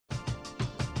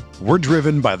We're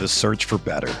driven by the search for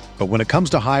better. But when it comes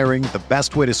to hiring, the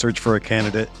best way to search for a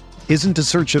candidate isn't to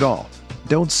search at all.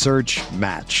 Don't search,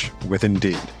 match with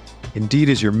Indeed. Indeed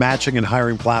is your matching and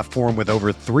hiring platform with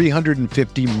over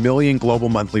 350 million global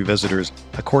monthly visitors,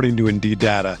 according to Indeed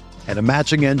data, and a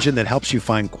matching engine that helps you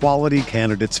find quality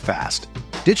candidates fast.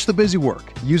 Ditch the busy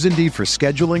work. Use Indeed for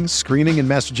scheduling, screening, and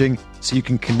messaging so you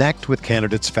can connect with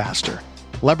candidates faster.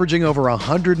 Leveraging over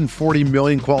 140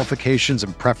 million qualifications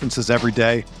and preferences every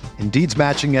day, Indeed's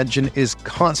matching engine is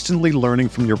constantly learning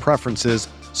from your preferences,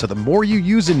 so the more you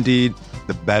use Indeed,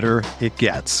 the better it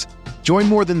gets. Join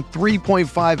more than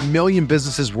 3.5 million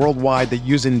businesses worldwide that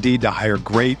use Indeed to hire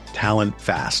great talent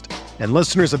fast. And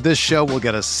listeners of this show will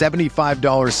get a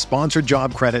 $75 sponsored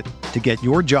job credit to get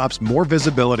your jobs more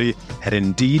visibility at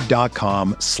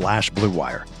Indeed.com/Blue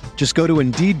Wire. Just go to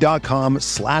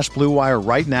Indeed.com/Blue Wire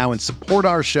right now and support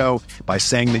our show by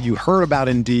saying that you heard about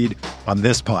Indeed on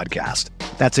this podcast.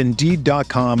 That's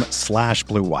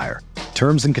Indeed.com/Blue Wire.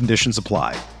 Terms and conditions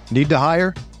apply. Need to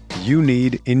hire? You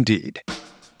need Indeed.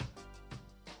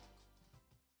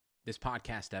 This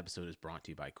podcast episode is brought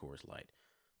to you by Coors Light.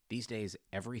 These days,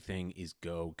 everything is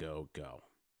go, go, go.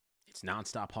 It's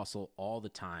nonstop hustle all the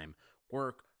time.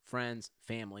 Work, friends,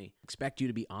 family, expect you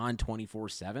to be on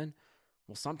 24/7.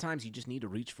 Well, sometimes you just need to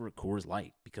reach for a Coors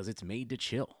Light because it's made to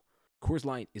chill. Coors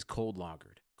Light is cold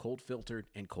lagered, cold filtered,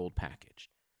 and cold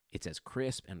packaged. It's as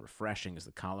crisp and refreshing as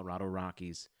the Colorado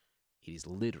Rockies. It is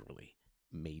literally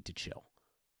made to chill.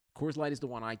 Coors Light is the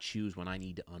one I choose when I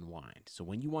need to unwind. So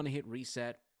when you want to hit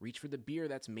reset, reach for the beer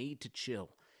that's made to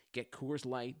chill. Get Coors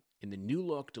Light in the new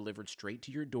look delivered straight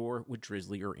to your door with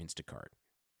Drizzly or Instacart.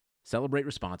 Celebrate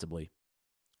responsibly.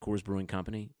 Coors Brewing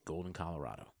Company, Golden,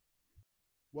 Colorado.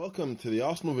 Welcome to the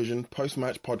Arsenal Vision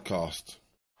post-match podcast.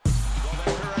 Perez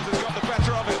has got the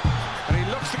better of it, and he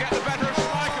looks to get the better of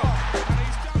Michael, and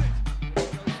he's done it.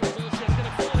 Is going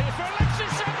to fall here for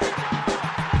Alexis.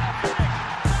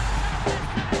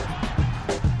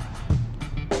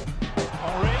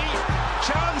 Henry,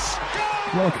 chance,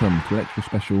 goal! Welcome to an extra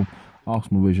special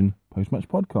Arsenal Vision post-match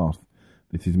podcast.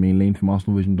 This is me, Lean, from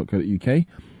arsenalvision.co.uk.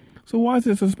 So why is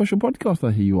this a special podcast,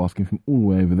 I hear you asking, from all the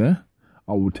way over there?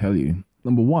 I will tell you.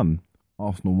 Number one,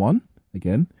 Arsenal won,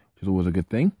 again, which is always a good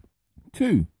thing.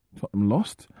 2, Tottenham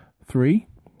lost. 3,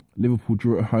 Liverpool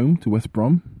drew at home to West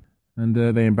Brom, and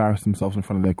they embarrassed themselves in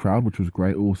front of their crowd, which was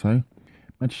great also.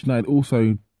 Manchester United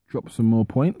also dropped some more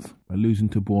points by losing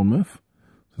to Bournemouth,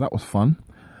 so that was fun.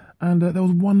 And there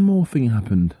was one more thing that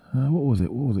happened. What was it?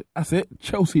 That's it.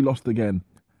 Chelsea lost again.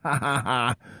 Ha ha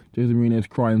ha. Jose Mourinho's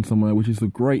crying somewhere, which is a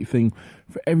great thing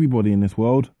for everybody in this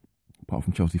world, apart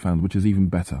from Chelsea fans, which is even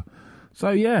better.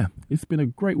 So yeah, it's been a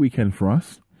great weekend for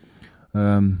us.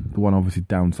 The one obviously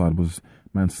downside was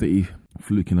Man City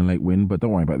fluking a late win, but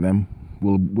don't worry about them.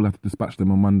 We'll have to dispatch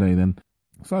them on Monday then.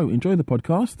 So enjoy the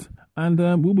podcast, and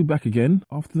we'll be back again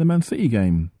after the Man City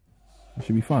game. It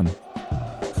should be fun.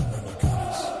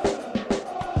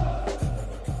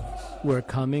 We're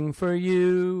coming for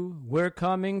you. We're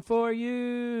coming for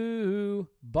you.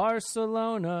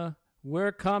 Barcelona,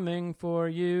 we're coming for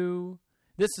you.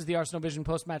 This is the Arsenal Vision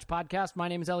Post-Match Podcast. My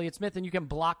name is Elliot Smith, and you can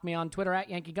block me on Twitter at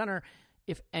Yankee Gunner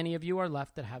if any of you are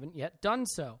left that haven't yet done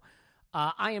so.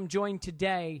 I am joined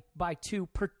today by two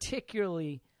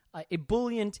particularly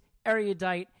ebullient,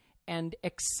 erudite, and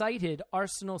excited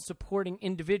Arsenal-supporting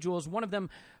individuals. One of them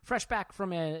fresh back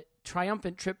from a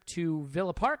triumphant trip to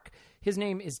Villa Park. His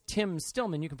name is Tim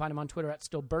Stillman. You can find him on Twitter at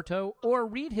Stillberto, or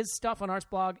read his stuff on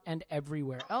Arseblog and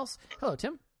everywhere else. Hello,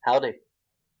 Tim. Howdy.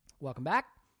 Welcome back.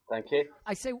 Thank you.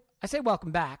 I say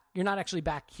welcome back. You're not actually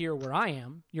back here where I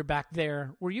am. You're back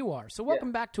there where you are. So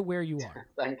welcome back to where you are.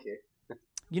 Thank you.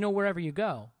 You know, wherever you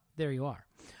go, there you are.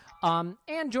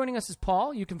 And joining us is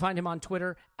Paul. You can find him on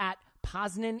Twitter at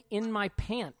Poznan in my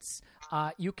pants.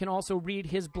 You can also read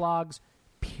his blogs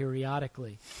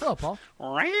periodically. Hello, Paul.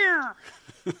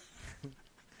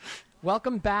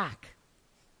 Welcome back.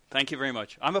 Thank you very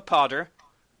much. I'm a podder,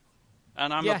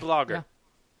 and I'm a blogger. Yeah.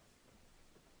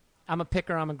 I'm a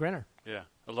picker, I'm a grinner. Yeah,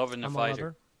 a lover and a I'm fighter. A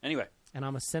lover, anyway. And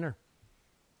I'm a sinner.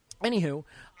 Anywho,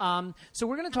 so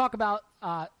we're going to talk about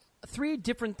 3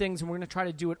 different things, and we're going to try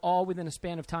to do it all within a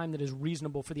span of time that is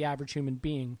reasonable for the average human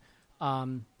being.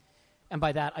 And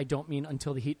by that, I don't mean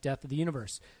until the heat death of the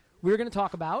universe. We're going to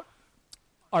talk about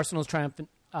Arsenal's triumphant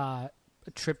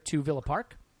trip to Villa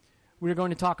Park. We're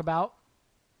going to talk about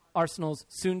Arsenal's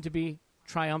soon-to-be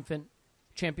triumphant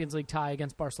Champions League tie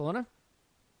against Barcelona.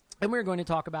 And we're going to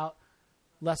talk about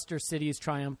Leicester City's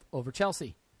triumph over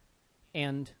Chelsea,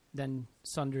 and then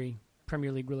sundry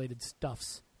Premier League-related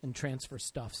stuffs and transfer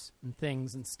stuffs and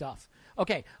things and stuff.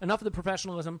 Okay, enough of the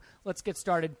professionalism. Let's get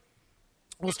started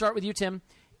We'll start with you, Tim.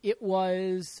 It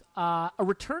was a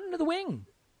return to the wing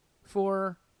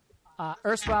for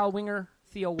erstwhile winger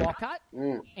Theo Walcott,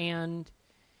 and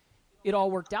it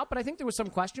all worked out. But I think there was some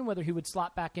question whether he would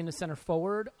slot back into center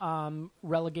forward,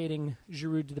 relegating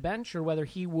Giroud to the bench, or whether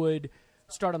he would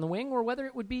start on the wing, or whether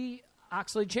it would be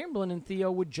Oxlade-Chamberlain and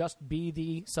Theo would just be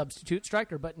the substitute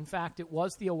striker. But in fact, it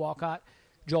was Theo Walcott,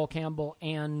 Joel Campbell,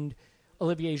 and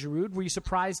Olivier Giroud. Were you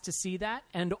surprised to see that?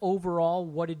 And overall,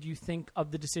 what did you think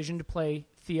of the decision to play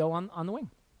Theo on the wing?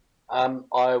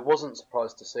 I wasn't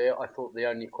surprised to see it. I thought the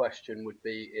only question would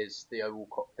be, is Theo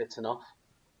Walcott fit enough?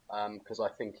 Because I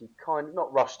think he kind of,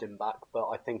 not rushed him back, but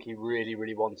I think he really,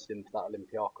 really wanted him for that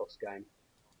Olympiacos game.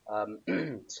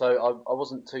 So I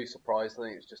wasn't too surprised. I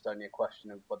think it's just only a question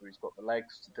of whether he's got the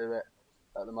legs to do it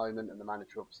at the moment, and the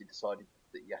manager obviously decided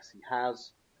that yes, he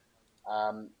has.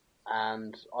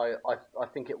 And I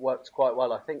think it worked quite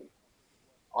well. I think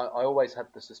I always had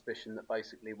the suspicion that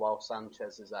basically while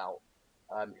Sanchez is out,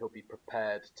 he'll be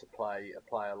prepared to play a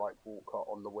player like Walcott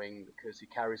on the wing because he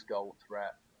carries goal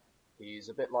threat. He's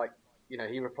a bit like,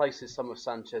 he replaces some of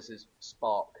Sanchez's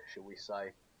spark, shall we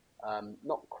say.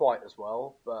 Not quite as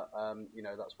well, but,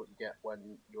 that's what you get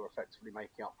when you're effectively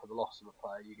making up for the loss of a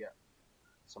player. You get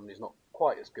somebody who's not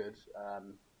quite as good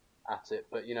at it.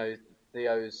 But,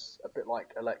 Theo's a bit like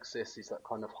Alexis. He's that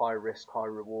kind of high-risk,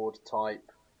 high-reward type.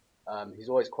 He's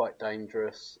always quite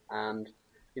dangerous. And,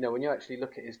 when you actually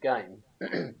look at his game,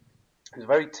 it's a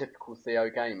very typical Theo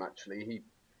game, actually.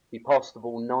 He passed the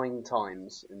ball 9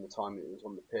 times in the time it was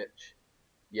on the pitch,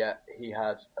 yet he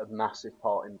had a massive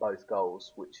part in both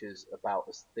goals, which is about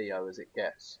as Theo as it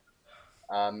gets.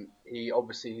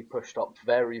 He pushed up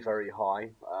very, very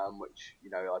high, which,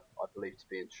 I believe to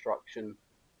be instruction.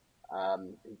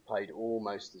 He played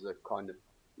almost as a kind of,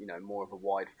 more of a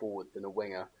wide forward than a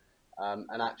winger.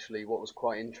 And actually what was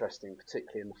quite interesting,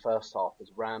 particularly in the first half,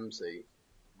 was Ramsey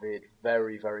veered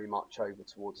very, very much over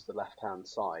towards the left-hand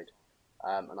side.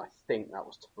 And I think that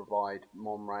was to provide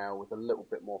Monreal with a little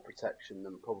bit more protection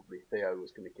than probably Theo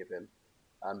was going to give him.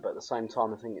 But at the same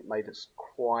time, I think it made us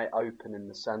quite open in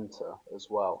the centre as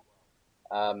well.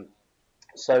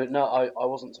 So no, I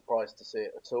wasn't surprised to see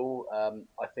it at all.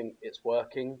 I think it's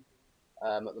working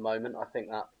at the moment. I think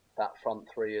that front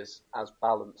three is as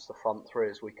balanced a front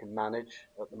three as we can manage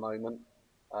at the moment,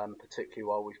 particularly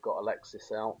while we've got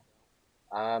Alexis out.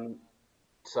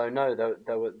 So no,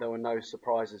 there were no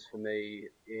surprises for me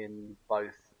in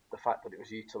both the fact that it was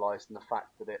utilised and the fact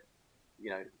that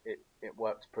it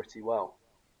worked pretty well.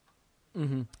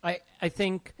 Mm-hmm. I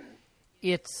think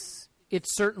it's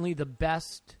certainly the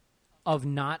best of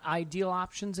not ideal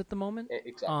options at the moment.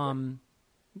 Exactly.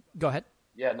 Go ahead.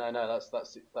 Yeah, no,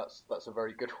 that's a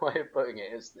very good way of putting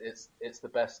it. It's the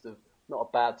best of not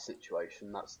a bad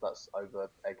situation. That's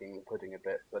over egging the pudding a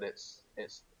bit, but it's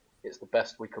the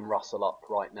best we can rustle up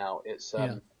right now. It's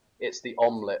the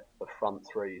omelette of front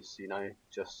threes.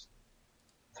 Just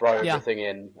throw everything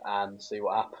in and see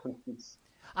what happens.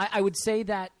 I would say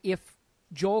that if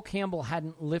Joel Campbell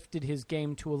hadn't lifted his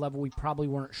game to a level we probably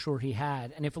weren't sure he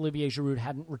had, and if Olivier Giroud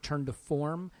hadn't returned to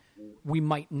form, we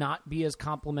might not be as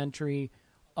complimentary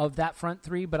of that front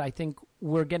three. But I think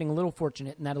we're getting a little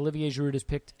fortunate in that Olivier Giroud has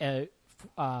picked a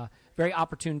very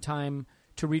opportune time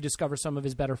to rediscover some of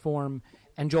his better form,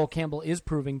 and Joel Campbell is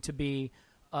proving to be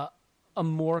a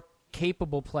more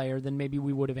capable player than maybe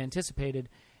we would have anticipated,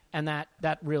 and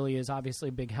that really is obviously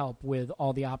a big help with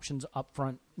all the options up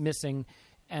front missing,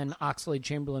 and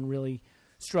Oxlade-Chamberlain really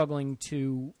struggling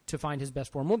to find his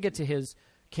best form. We'll get to his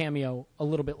cameo a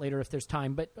little bit later if there's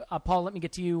time, but Paul, let me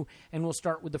get to you, and we'll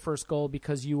start with the first goal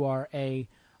because you are a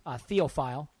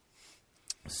Theophile.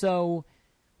 So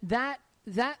that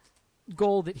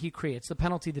goal that he creates, the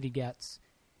penalty that he gets,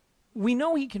 we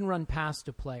know he can run past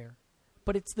a player,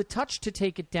 but it's the touch to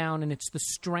take it down, and it's the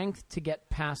strength to get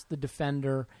past the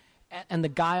defender, and the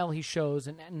guile he shows,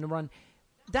 and the run.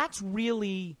 That's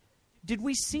really... Did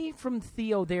we see from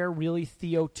Theo there really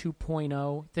Theo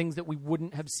 2.0, things that we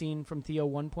wouldn't have seen from Theo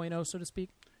 1.0, so to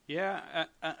speak? Yeah,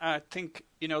 I think,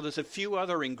 there's a few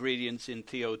other ingredients in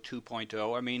Theo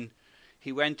 2.0. I mean,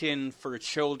 he went in for a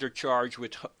shoulder charge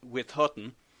with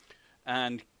Hutton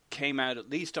and came out at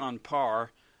least on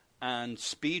par, and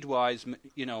speed-wise,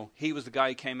 he was the guy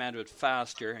who came out of it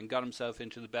faster and got himself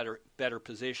into the better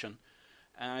position.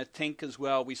 And I think as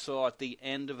well we saw at the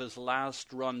end of his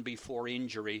last run before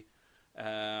injury,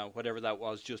 whatever that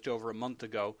was, just over a month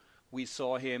ago, we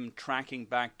saw him tracking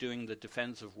back, doing the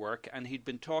defensive work, and he'd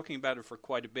been talking about it for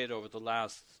quite a bit over the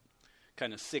last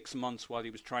kind of 6 months while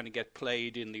he was trying to get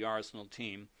played in the Arsenal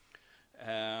team.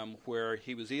 where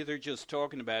he was either just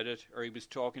talking about it or he was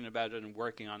talking about it and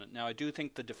working on it. Now, I do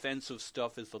think the defensive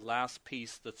stuff is the last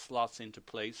piece that slots into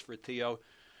place for Theo.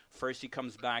 First, he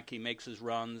comes back, he makes his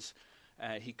runs,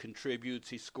 he contributes,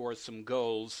 he scores some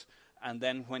goals, and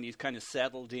then when he's kind of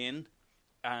settled in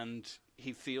and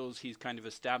he feels he's kind of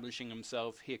establishing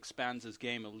himself, he expands his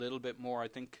game a little bit more. I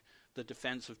think the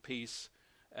defensive piece,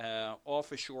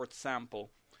 off a short sample,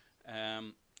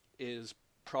 is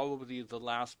probably the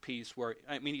last piece where,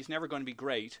 I mean, he's never going to be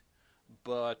great,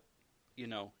 but, you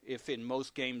know, if in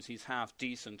most games he's half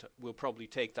decent, we'll probably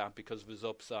take that because of his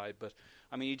upside. But,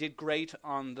 I mean, he did great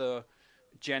on the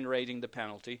generating the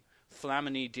penalty.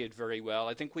 Flamini did very well.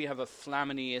 I think we have a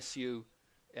Flamini issue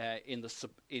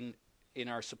in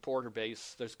our supporter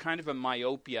base. There's kind of a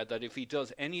myopia that if he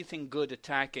does anything good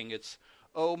attacking, it's,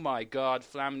 oh my God,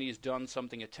 Flamini's done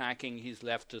something attacking, he's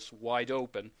left us wide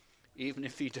open. Even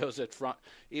if he does it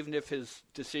even if his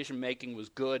decision making was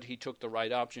good, he took the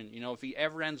right option. You know, if he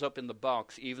ever ends up in the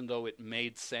box, even though it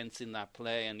made sense in that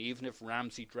play, and even if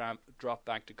Ramsey dropped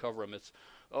back to cover him, it's,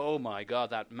 oh my God,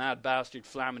 that mad bastard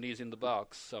Flamini's in the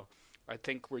box. So I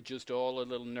think we're just all a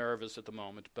little nervous at the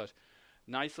moment. But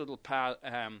nice little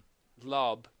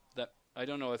lob that I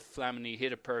don't know if Flamini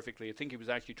hit it perfectly. I think he was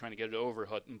actually trying to get it over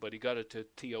Hutton, but he got it to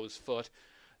Theo's foot.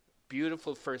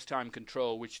 Beautiful first-time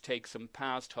control, which takes him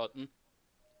past Hutton.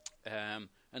 And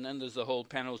then there's the whole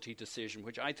penalty decision,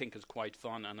 which I think is quite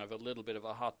fun, and I have a little bit of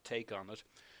a hot take on it,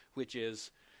 which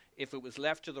is if it was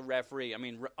left to the referee, I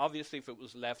mean, obviously if it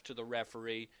was left to the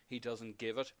referee, he doesn't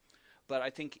give it. But I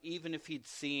think even if he'd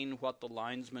seen what the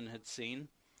linesman had seen,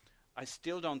 I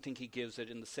still don't think he gives it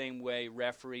in the same way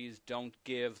referees don't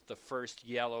give the first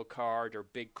yellow card or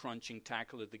big crunching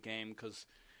tackle of the game, because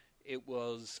it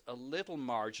was a little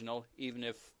marginal, even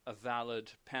if a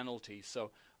valid penalty. So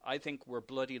I think we're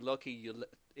bloody lucky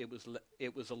it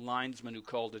was a linesman who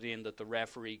called it in that the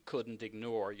referee couldn't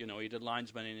ignore. You know, he had a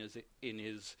linesman in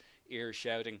his ear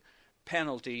shouting,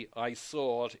 "Penalty! I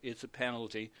saw it. It's a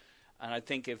penalty." And I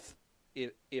think if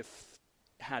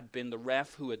had been the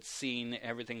ref who had seen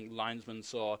everything linesman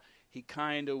saw, he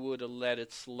kind of would have let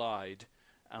it slide,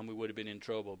 and we would have been in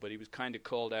trouble. But he was kind of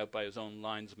called out by his own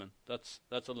linesman. That's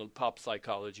a little pop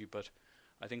psychology, but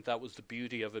I think that was the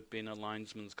beauty of it being a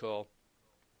linesman's call.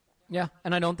 Yeah,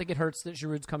 and I don't think it hurts that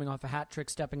Giroud's coming off a hat trick,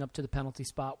 stepping up to the penalty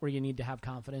spot where you need to have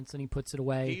confidence, and he puts it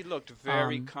away. He looked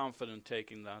very confident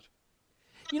taking that.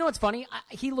 You know what's funny?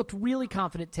 He looked really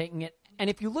confident taking it, and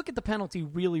if you look at the penalty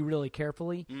really, really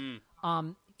carefully,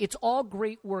 it's all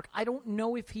great work. I don't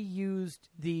know if he used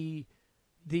the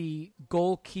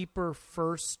goalkeeper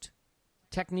first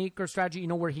technique or strategy, you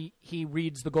know, where he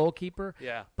reads the goalkeeper.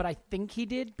 Yeah. But I think he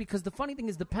did, because the funny thing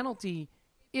is the penalty,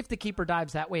 if the keeper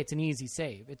dives that way, it's an easy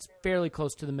save. It's fairly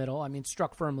close to the middle. I mean,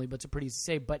 struck firmly, but it's a pretty easy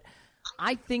save. But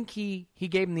I think he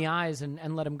gave him the eyes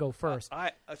and let him go first.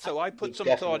 I put some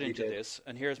thought into this,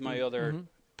 and here's my other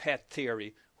pet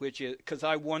theory, which is, because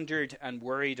I wondered and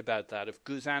worried about that. If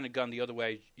Guzan had gone the other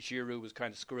way, Giroud was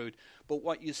kind of screwed. But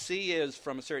what you see is,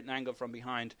 from a certain angle from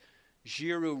behind,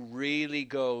 Giroud really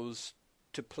goes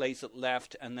to place it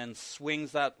left and then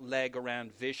swings that leg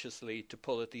around viciously to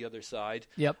pull it the other side.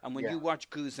 Yep. And when you watch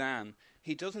Guzan,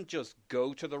 he doesn't just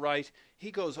go to the right. He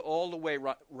goes all the way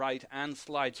right and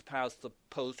slides past the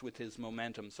post with his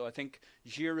momentum. So I think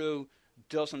Giroud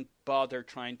doesn't bother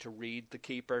trying to read the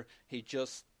keeper. He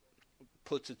just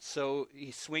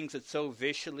he swings it so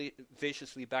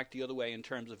viciously back the other way in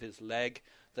terms of his leg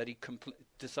that he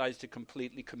decides to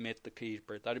completely commit the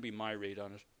keeper. That'd be my read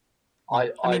on it.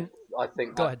 I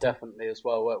think that definitely as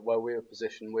well, where we were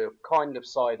positioned, we were kind of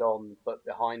side on, but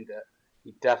behind it,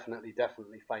 he definitely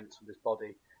feints with his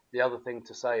body. The other thing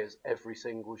to say is every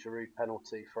single Giroud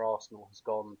penalty for Arsenal has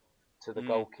gone to the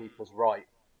goalkeeper's right,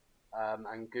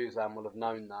 and Guzan will have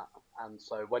known that. And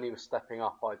so when he was stepping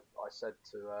up, I said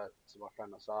to my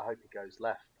friend, I said, I hope he goes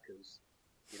left, because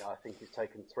I think he's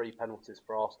taken 3 penalties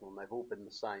for Arsenal, and they've all been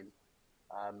the same.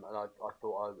 And I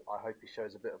thought, I hope he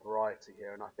shows a bit of variety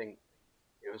here, and I think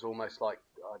it was almost like,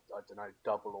 I don't know,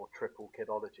 double or triple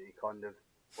kidology, kind of,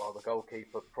 well, the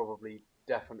goalkeeper probably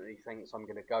definitely thinks I'm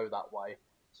going to go that way,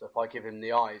 so if I give him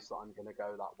the eyes that I'm going to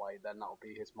go that way, then that'll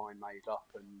be his mind made up,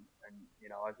 and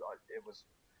it was,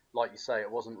 like you say, it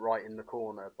wasn't right in the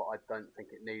corner, but I don't think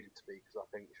it needed to be, because I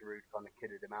think Giroud kind of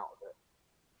kidded him out of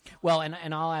it. Well,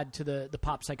 and I'll add to the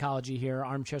pop psychology here,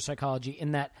 armchair psychology,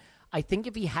 in that I think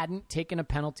if he hadn't taken a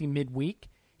penalty midweek,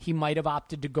 he might have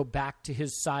opted to go back to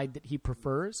his side that he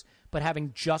prefers. But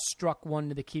having just struck one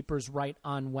to the keeper's right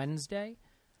on Wednesday,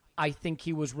 I think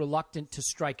he was reluctant to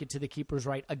strike it to the keeper's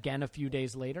right again a few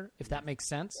days later, if that makes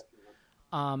sense.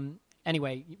 And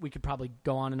Anyway, we could probably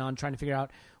go on and on trying to figure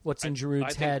out what's in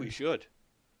Giroud's head. I think we should.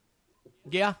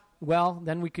 Yeah, well,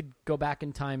 then we could go back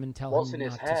in time and tell What's him in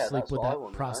his not hair? to sleep That's with what I that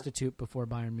wanna prostitute before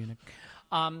Bayern Munich.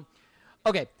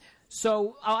 Okay,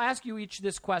 so I'll ask you each.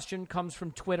 This question comes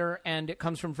from Twitter, and it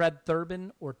comes from Fred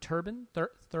Thurbin or Turbin.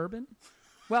 Thurbin?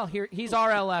 Well, he's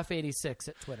RLF86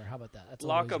 at Twitter. How about that? That's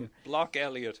Block him. Block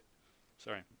Elliot.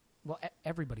 Sorry. Well,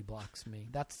 everybody blocks me.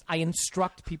 I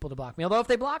instruct people to block me. Although if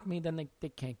they block me, then they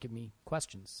can't give me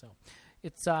questions. So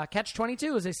it's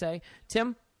catch-22, as they say.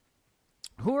 Tim,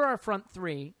 who are our front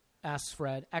three, asks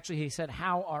Fred. Actually, he said,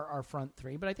 how are our front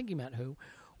three? But I think he meant who.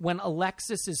 When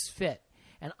Alexis is fit.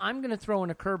 And I'm going to throw in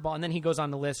a curveball. And then he goes on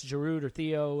the list. Giroud or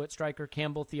Theo at striker.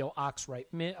 Campbell, Theo, Ox, right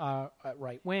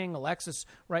wing. Alexis,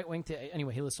 right wing.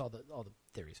 Anyway, he lists all the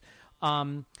theories.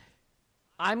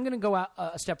 I'm going to go out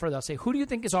a step further. I'll say, who do you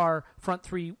think is our front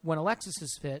three when Alexis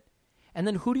is fit? And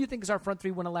then who do you think is our front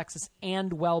three when Alexis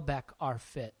and Welbeck are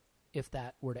fit, if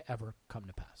that were to ever come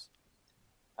to pass?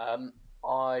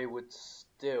 I would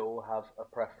still have a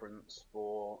preference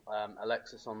for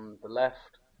Alexis on the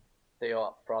left, Theo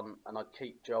up front, and I'd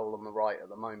keep Joel on the right at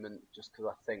the moment, just because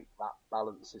I think that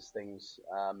balances things.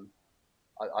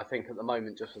 I think at the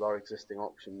moment, just with our existing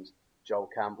options, Joel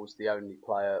Campbell's the only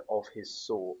player of his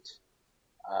sort.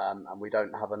 And we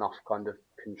don't have enough kind of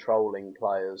controlling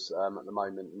players at the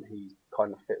moment, and he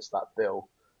kind of fits that bill.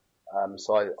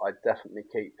 So I definitely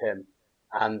keep him.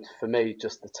 And for me,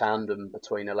 just the tandem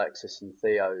between Alexis and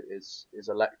Theo is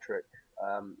electric,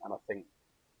 and I think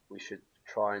we should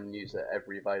try and use it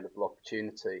every available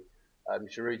opportunity.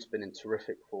 Giroud's been in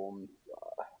terrific form.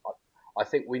 I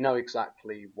think we know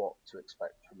exactly what to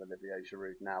expect from Olivier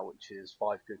Giroud now, which is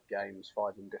 5 good games,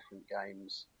 5 indifferent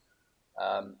games.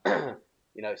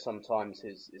 Sometimes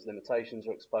his limitations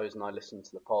are exposed, and I listened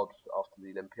to the pod after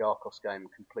the Olympiacos game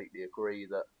and completely agree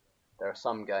that there are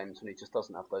some games when he just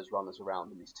doesn't have those runners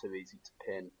around him. He's too easy to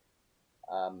pin.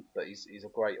 But he's a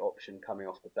great option coming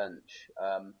off the bench.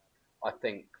 I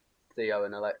think Theo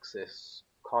and Alexis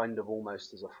kind of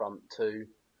almost as a front two.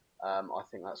 I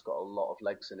think that's got a lot of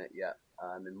legs in it yet,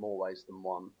 in more ways than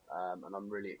one. And I'm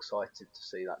really excited to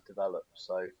see that develop.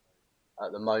 So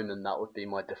at the moment, that would be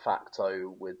my de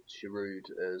facto, with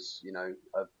Giroud as,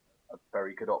 a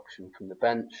very good option from the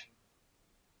bench.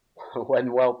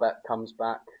 When Welbeck comes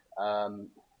back,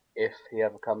 if he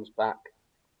ever comes back.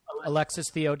 Alexis,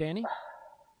 Theo, Danny?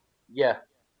 Yeah,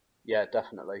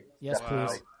 definitely. Yes,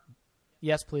 definitely. please.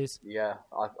 Yes, please. Yeah,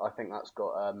 I think that's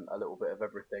got a little bit of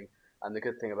everything. And the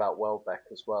good thing about Welbeck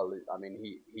as well, I mean,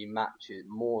 he matches,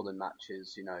 more than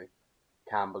matches,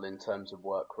 Campbell in terms of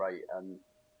work rate and,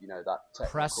 that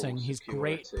technical pressing. security. He's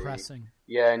great pressing.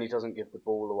 Yeah, and he doesn't give the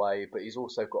ball away, but he's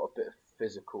also got a bit of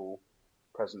physical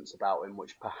presence about him,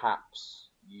 which perhaps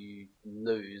you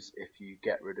lose if you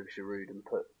get rid of Giroud and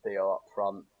put Theo up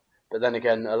front. But then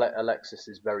again, Alexis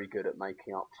is very good at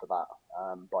making up for that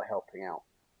by helping out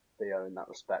Theo in that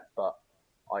respect. But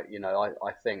I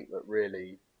think that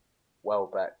really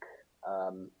Welbeck,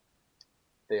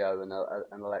 Theo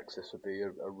and Alexis would be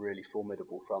a really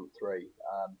formidable front three.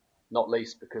 Not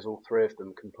least because all three of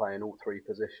them can play in all three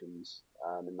positions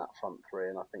in that front three,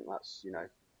 and I think that's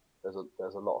there's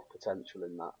a lot of potential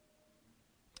in that.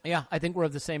 Yeah, I think we're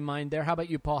of the same mind there. How about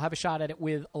you, Paul? Have a shot at it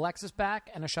with Alexis back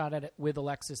and a shot at it with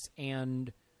Alexis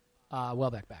and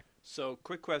Welbeck back. So,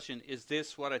 quick question. Is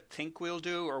this what I think we'll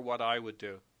do or what I would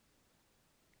do?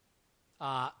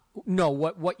 No,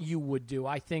 what you would do.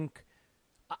 I think,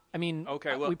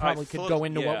 okay, well, we probably could go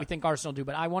into what we think Arsenal do,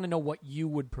 but I want to know what you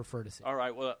would prefer to see. All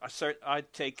right, well,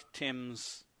 I'd take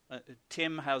Tim's.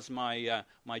 Tim has my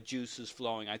juices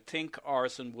flowing. I think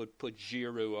Arsene would put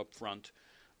Giroud up front,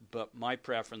 but my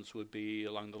preference would be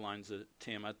along the lines of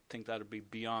Tim. I think that would be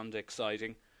beyond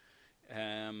exciting.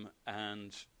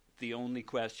 And the only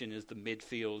question is the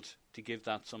midfield to give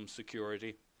that some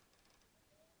security.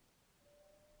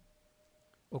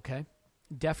 Okay.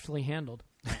 Deftly handled.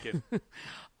 Thank you.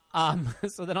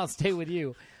 So then I'll stay with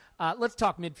you. Let's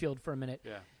talk midfield for a minute.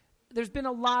 Yeah. There's been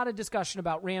a lot of discussion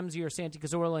about Ramsey or Santi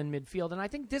Cazorla in midfield, and I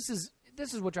think this is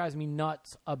what drives me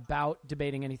nuts about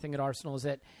debating anything at Arsenal, is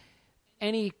that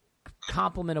any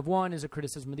compliment of one is a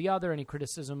criticism of the other, any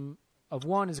criticism of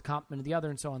one is a compliment of the other,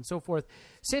 and so on and so forth.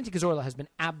 Santi Cazorla has been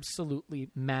absolutely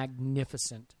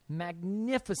magnificent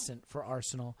for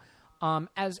Arsenal,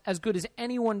 as good as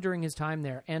anyone during his time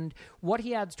there. And what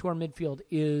he adds to our midfield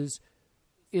is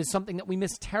something that we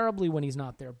miss terribly when he's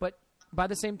not there. But by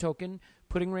the same token,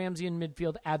 putting Ramsey in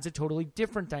midfield adds a totally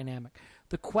different dynamic.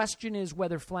 The question is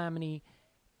whether Flamini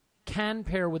can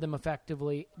pair with him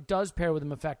effectively, does pair with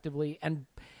him effectively,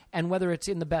 and whether it's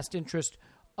in the best interest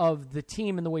of the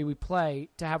team and the way we play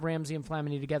to have Ramsey and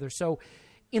Flamini together. So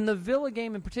in the Villa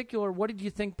game in particular, what did you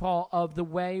think, Paul, of the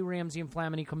way Ramsey and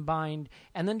Flamini combined?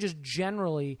 And then just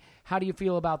generally, how do you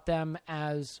feel about them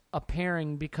as a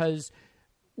pairing? Because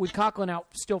with Coughlin out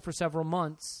still for several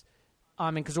months,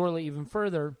 and Cazorla even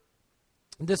further,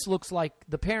 this looks like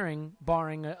the pairing,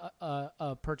 barring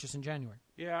a purchase in January.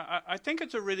 Yeah, I think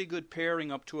it's a really good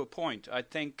pairing up to a point. I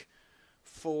think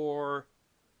for,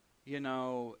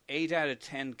 8 out of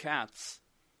 10 cats,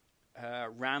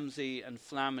 Ramsey and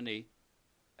Flamini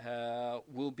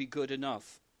will be good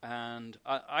enough. And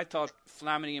I thought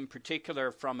Flamini in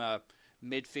particular from a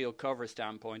midfield cover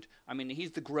standpoint, I mean,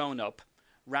 he's the grown-up.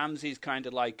 Ramsey's kind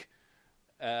of like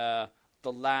the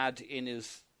lad in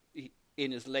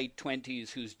his late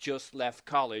 20s who's just left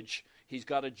college. He's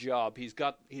got a job. He's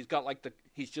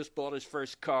just bought his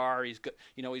first car.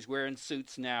 He's wearing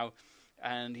suits now,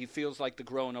 and he feels like the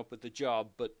grown-up with the job,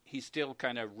 but he's still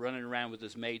kind of running around with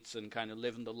his mates and kind of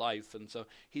living the life. And so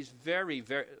he's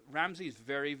Ramsey's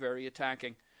very, very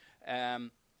attacking.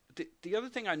 The other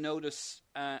thing I noticed,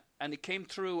 and it came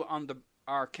through on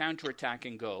our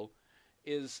counter-attacking goal,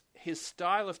 is his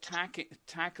style of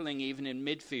tackling even in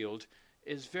midfield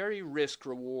is very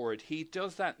risk-reward. He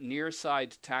does that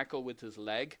near-side tackle with his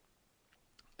leg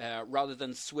rather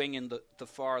than swinging the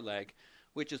far leg,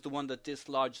 which is the one that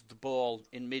dislodged the ball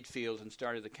in midfield and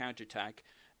started the counter-attack.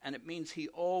 And it means he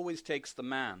always takes the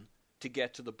man to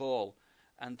get to the ball.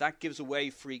 And that gives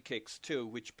away free kicks too,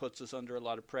 which puts us under a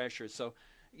lot of pressure. So,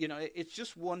 it's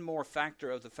just one more factor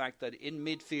of the fact that in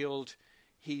midfield,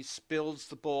 he spills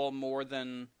the ball more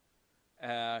than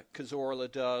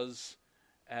Cazorla does.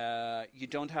 You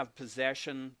don't have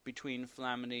possession between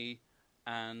Flamini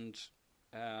and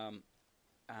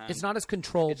it's not as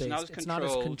control-based. It's not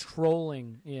as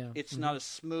controlling. Yeah. It's not as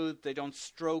smooth. They don't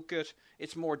stroke it.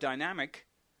 It's more dynamic.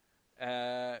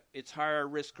 It's higher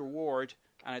risk-reward,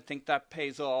 and I think that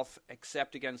pays off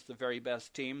except against the very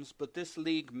best teams. But this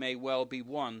league may well be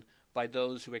won by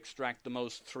those who extract the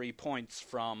most 3 points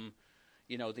from,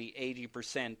 the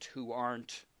 80% who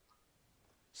aren't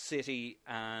City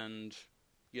and,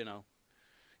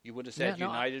 you would have said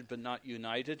United, but not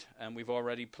United. And we've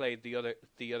already played the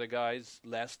other guys,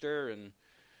 Leicester, and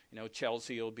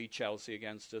Chelsea will beat Chelsea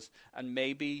against us. And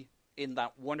maybe in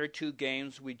that 1 or 2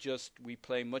 games we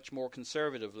play much more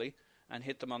conservatively and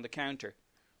hit them on the counter.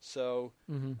 So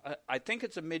I think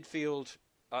it's a midfield.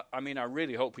 I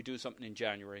really hope we do something in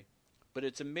January, but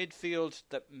it's a midfield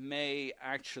that may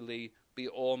actually be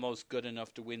almost good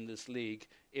enough to win this league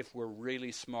if we're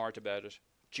really smart about it.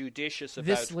 Judicious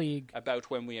about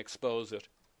when we expose it.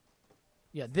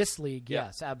 Yeah, this league,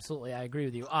 yes, absolutely. I agree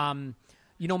with you.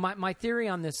 My theory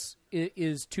on this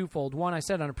is twofold. One, I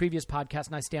said on a previous podcast,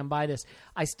 and I stand by this,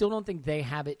 I still don't think they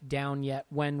have it down yet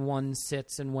when one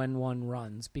sits and when one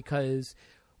runs, because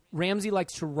Ramsey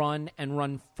likes to run and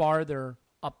run farther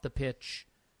up the pitch,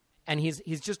 and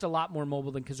he's just a lot more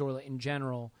mobile than Cazorla in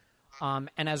general. And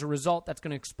as a result, that's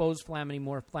going to expose Flamini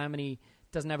more. Flamini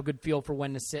doesn't have a good feel for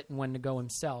when to sit and when to go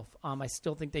himself. I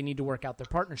still think they need to work out their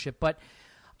partnership. But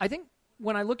I think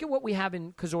when I look at what we have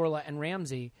in Cazorla and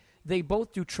Ramsey, they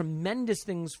both do tremendous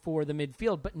things for the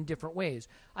midfield, but in different ways.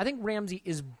 I think Ramsey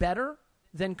is better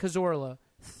than Cazorla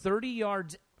 30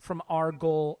 yards from our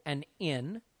goal and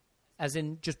in, as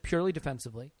in just purely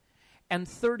defensively, and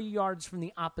 30 yards from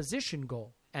the opposition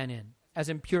goal and in, as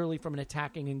in purely from an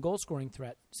attacking and goal-scoring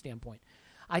threat standpoint.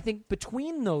 I think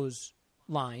between those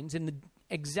lines, in the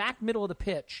exact middle of the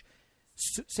pitch,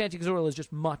 Santi Cazorla is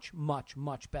just much, much,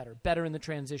 much better. Better in the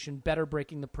transition, better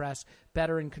breaking the press,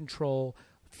 better in control,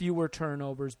 fewer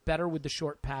turnovers, better with the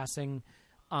short passing,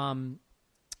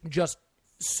 just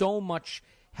so much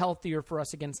healthier for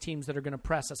us against teams that are going to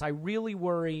press us. I really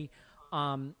worry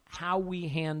how we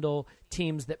handle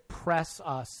teams that press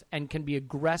us and can be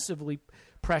aggressively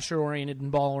pressure-oriented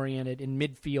and ball-oriented in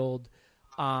midfield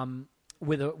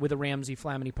with a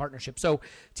Ramsey-Flamini partnership. So,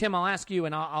 Tim, I'll ask you,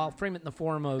 and I'll frame it in the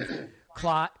form of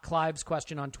Clive's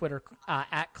question on Twitter,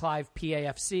 at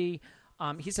ClivePAFC.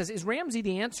 He says, is Ramsey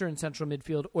the answer in central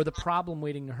midfield or the problem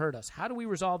waiting to hurt us? How do we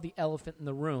resolve the elephant in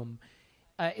the room?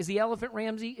 Is the elephant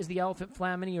Ramsey? Is the elephant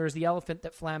Flamini? Or is the elephant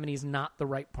that Flamini is not the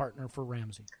right partner for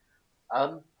Ramsey?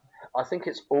 I think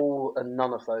it's all and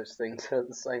none of those things at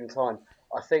the same time.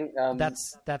 I think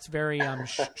that's very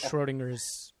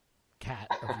Schrodinger's cat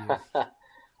of you.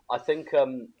 I think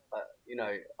Paul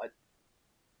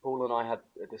and I had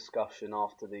a discussion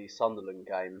after the Sunderland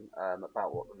game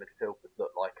about what the midfield would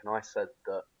look like, and I said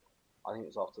that, I think it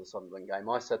was after the Sunderland game,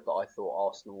 I said that I thought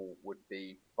Arsenal would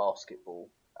be basketball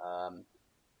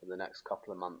for the next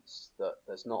couple of months, that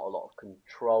there's not a lot of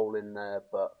control in there,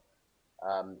 but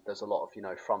there's a lot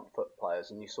of front foot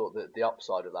players, and you saw that the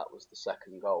upside of that was the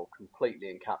second goal completely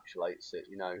encapsulates it.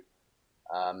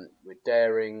 We're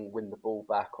daring, win the ball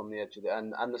back on the edge of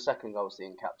and the second goal is the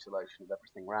encapsulation of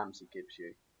everything Ramsey gives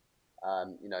you.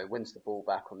 Wins the ball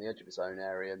back on the edge of his own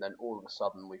area, and then all of a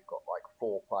sudden we've got like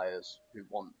 4 players who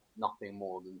want nothing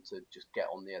more than to just get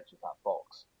on the edge of that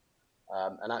box.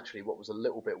 And actually, what was a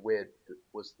little bit weird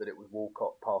was that it was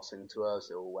Walcott passing to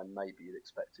Ozil when maybe you'd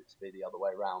expect it to be the other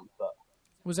way around. But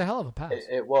it was a hell of a pass.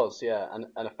 It was, yeah. And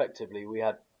effectively, we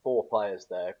had 4 players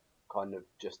there kind of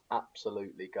just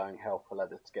absolutely going hell for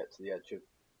leather to get to the edge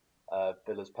of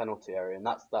Villa's penalty area. And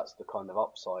that's the kind of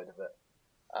upside of it.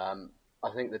 I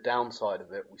think the downside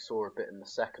of it, we saw a bit in the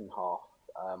second half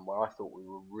where I thought we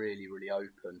were really, really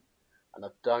open. And I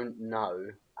don't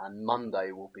know, and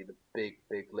Monday will be the big,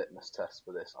 big litmus test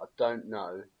for this. I don't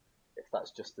know if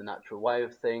that's just the natural way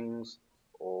of things,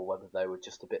 or whether they were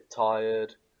just a bit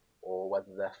tired, or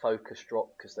whether their focus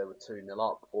dropped because they were 2-0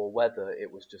 up, or whether it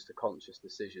was just a conscious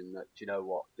decision that, do you know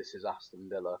what, this is Aston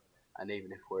Villa, and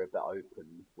even if we're a bit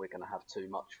open, we're going to have too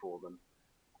much for them.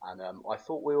 And I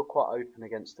thought we were quite open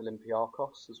against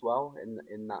Olympiacos as well,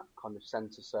 in that kind of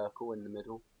centre circle in the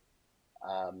middle.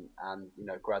 And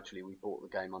gradually we brought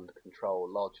the game under control,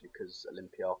 largely because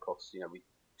Olympiacos, we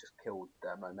just killed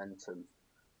their momentum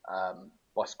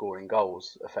by scoring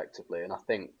goals effectively. And I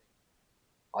think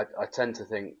I tend to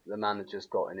think the manager's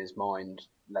got in his mind,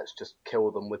 let's just kill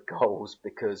them with goals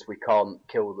because we can't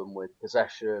kill them with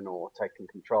possession or taking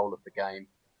control of the game.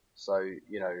 So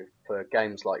for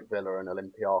games like Villa and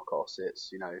Olympiacos,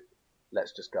 it's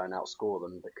let's just go and outscore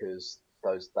them because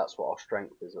that's what our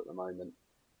strength is at the moment.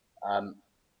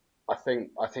 I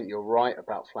think you're right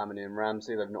about Flamini and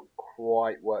Ramsey. They've not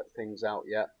quite worked things out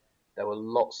yet. There were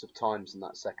lots of times in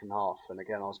that second half, and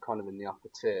again, I was kind of in the upper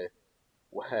tier,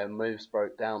 where moves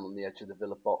broke down on the edge of the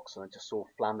Villa box, and I just saw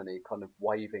Flamini kind of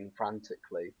waving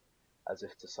frantically, as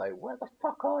if to say, "Where the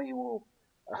fuck are you all?"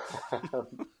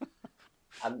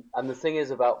 And the thing is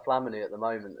about Flamini at the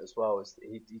moment as well is that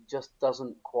he just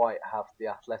doesn't quite have the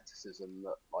athleticism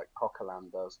that like Coquelin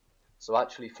does. So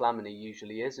actually, Flamini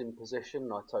usually is in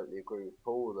position. I totally agree with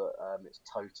Paul that it's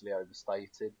totally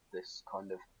overstated, this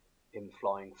kind of him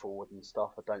flying forward and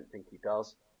stuff. I don't think he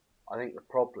does. I think the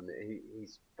problem,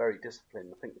 he's very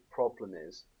disciplined. I think the problem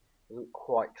is he doesn't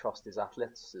quite trust his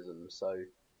athleticism. So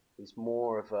he's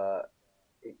more of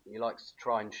he likes to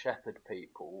try and shepherd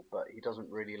people, but he doesn't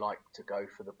really like to go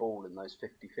for the ball in those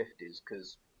 50-50s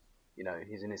because,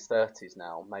 he's in his 30s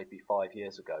now. Maybe 5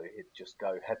 years ago, he'd just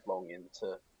go headlong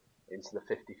into the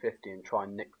 50-50 and try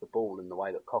and nick the ball in the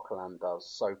way that Coquelin does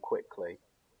so quickly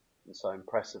and so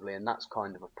impressively. And that's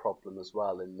kind of a problem as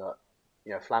well in that,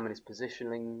 Flamini's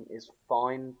positioning is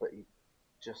fine, but he's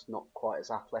just not quite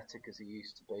as athletic as he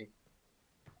used to be.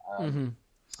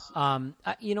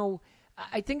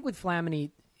 I think with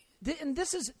Flamini, and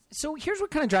this is, so here's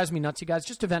what kind of drives me nuts, you guys,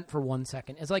 just to vent for 1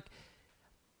 second. It's like,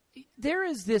 there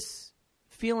is this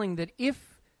feeling that if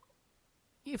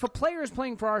a player is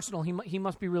playing for Arsenal, he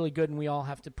must be really good and we all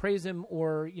have to praise him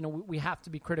or, we have to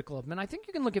be critical of him. And I think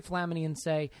you can look at Flamini and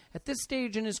say, at this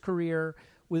stage in his career,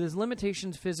 with his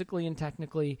limitations physically and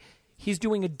technically, he's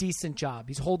doing a decent job.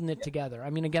 He's holding it together. I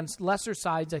mean, against lesser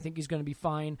sides, I think he's going to be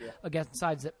fine. Yeah. Against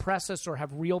sides that press us or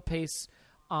have real pace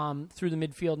through the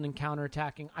midfield and in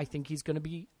counterattacking, I think he's going to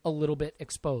be a little bit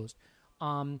exposed.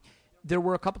 There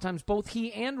were a couple times, both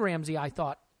he and Ramsey, I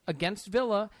thought, against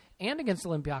Villa and against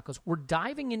Olympiacos, were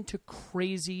diving into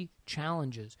crazy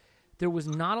challenges. There was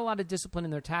not a lot of discipline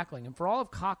in their tackling. And for all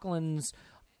of Coquelin's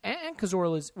and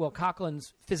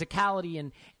Coquelin's physicality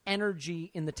and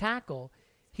energy in the tackle,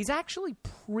 he's actually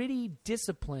pretty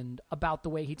disciplined about the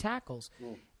way he tackles.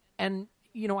 And,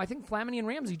 I think Flamini and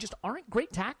Ramsey just aren't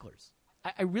great tacklers.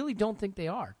 I really don't think they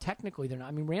are. Technically, they're not.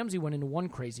 I mean, Ramsey went into one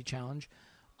crazy challenge,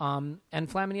 and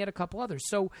Flamini had a couple others.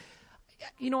 So,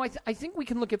 I think we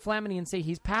can look at Flamini and say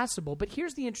he's passable. But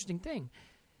here's the interesting thing.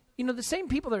 The same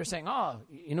people that are saying,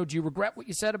 do you regret what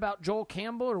you said about Joel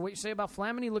Campbell or what you say about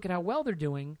Flamini? Look at how well they're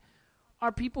doing.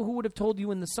 Are people who would have told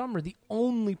you in the summer the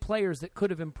only players that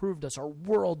could have improved us are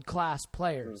world-class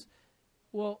players.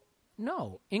 Well,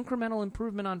 no. Incremental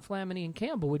improvement on Flamini and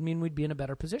Campbell would mean we'd be in a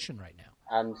better position right now.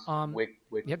 And we're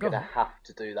going to have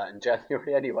to do that in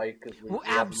January anyway because we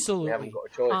haven't got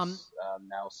a choice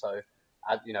now. So,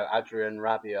 Adrien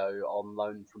Rabiot on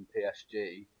loan from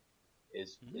PSG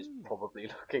is probably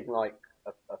looking like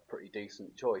a pretty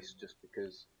decent choice just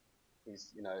because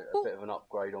he's a bit of an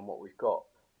upgrade on what we've got.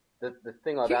 The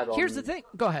thing I'd add on. Here's the thing.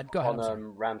 Go ahead.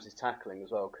 On Ramsey's tackling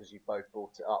as well because you both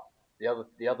brought it up.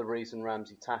 The other reason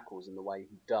Ramsey tackles in the way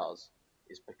he does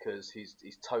is because he's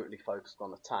totally focused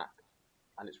on attack.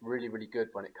 and it's really, really good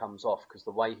when it comes off because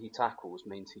the way he tackles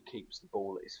means he keeps the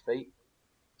ball at his feet.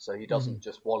 So he doesn't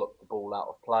just wallop the ball out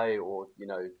of play or,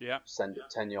 send it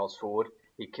 10 yards forward.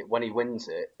 When he wins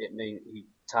it, it means he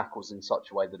tackles in such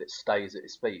a way that it stays at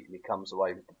his feet and he comes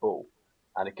away with the ball.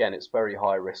 And again, it's very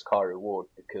high risk, high reward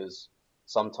because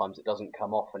sometimes it doesn't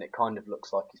come off and it kind of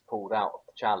looks like he's pulled out of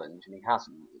the challenge and he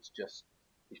hasn't. It's just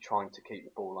he's trying to keep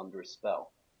the ball under his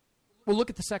spell. Well, look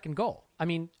at the second goal. I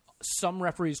mean, some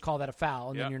referees call that a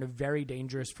foul and then you're in a very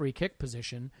dangerous free kick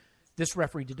position. This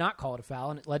referee did not call it a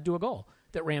foul and it led to a goal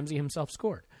that Ramsey himself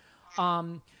scored.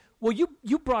 Well,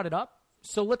 you brought it up,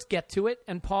 so let's get to it.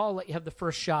 And Paul, I'll let you have the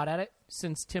first shot at it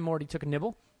since Tim already took a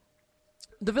nibble.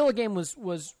 The Villa game was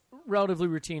relatively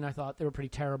routine, I thought. They were pretty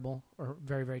terrible, or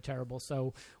very, very terrible.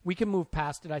 So we can move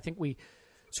past it. I think we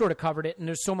sort of covered it, and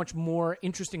there's so much more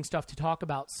interesting stuff to talk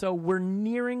about. So we're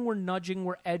nudging,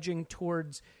 we're edging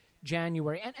towards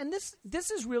January. And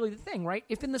this is really the thing, right?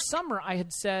 If in the summer I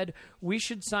had said we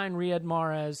should sign Riyad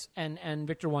Mahrez and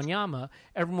Victor Wanyama,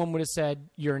 everyone would have said,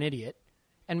 you're an idiot.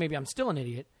 And maybe I'm still an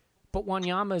idiot. But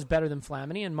Wanyama is better than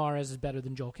Flamini and Mahrez is better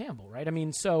than Joel Campbell, right? I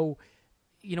mean, so,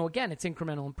 again, it's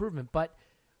incremental improvement. But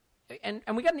and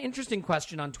we got an interesting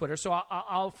question on Twitter, so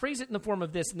I'll phrase it in the form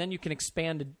of this, and then you can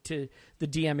expand it to the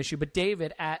DM issue. But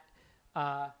David at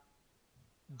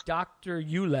Dr.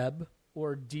 Uleb,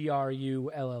 or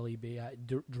Drulleb,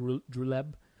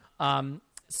 Druleb,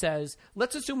 says,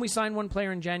 let's assume we sign one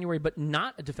player in January, but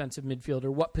not a defensive midfielder.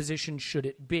 What position should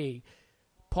it be?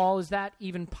 Paul, is that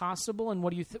even possible? And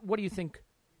what do you think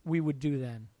we would do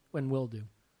then, when we'll do?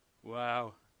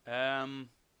 Wow. I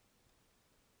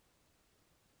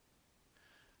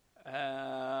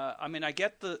mean, I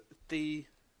get the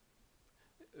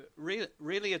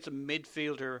really it's a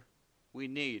midfielder we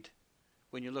need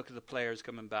when you look at the players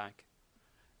coming back.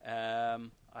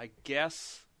 I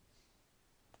guess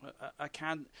I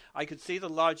could see the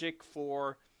logic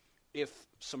for if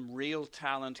some real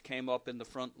talent came up in the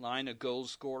front line, a goal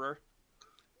scorer,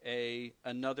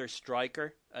 another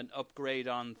striker, an upgrade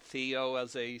on Theo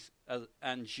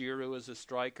and Giroud as a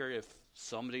striker, if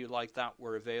somebody like that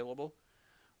were available.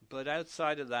 But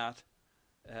outside of that,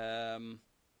 I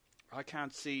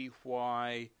can't see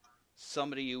why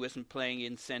somebody who isn't playing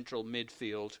in central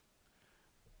midfield,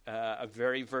 a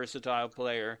very versatile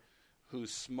player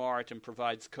who's smart and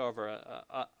provides cover,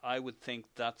 I would think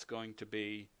that's going to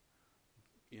be,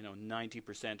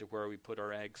 90% of where we put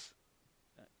our eggs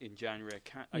in January.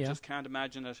 I just can't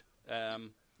imagine it.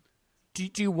 Do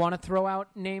you want to throw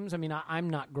out names? I mean, I'm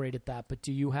not great at that, but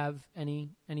do you have any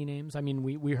names? I mean,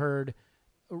 we heard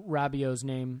Rabiot's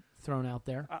name thrown out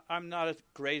there. I'm not as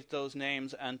great at those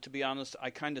names, and to be honest, I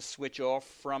kind of switch off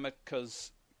from it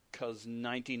because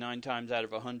 99 times out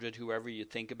of 100, whoever you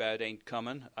think about ain't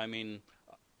coming. I mean,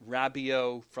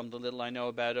 Rabiot, from the little I know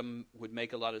about him, would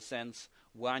make a lot of sense.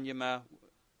 Wanyama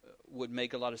would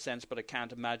make a lot of sense, but I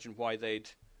can't imagine why they'd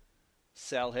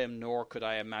sell him, nor could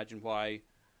I imagine why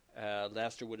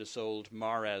Leicester would have sold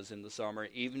Mahrez in the summer.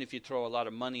 Even if you throw a lot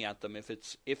of money at them, if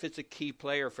it's a key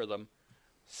player for them,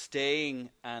 staying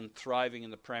and thriving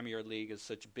in the Premier League is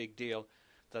such a big deal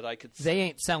that I could. They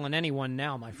ain't selling anyone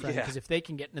now, my friend, because if they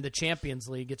can get into the Champions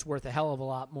League, it's worth a hell of a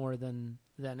lot more than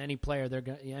any player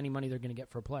any money they're going to get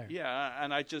for a player. Yeah,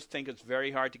 and I just think it's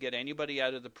very hard to get anybody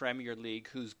out of the Premier League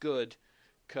who's good,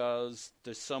 because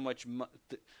there's so much.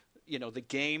 The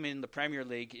game in the Premier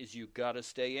League is you got to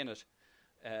stay in it,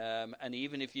 and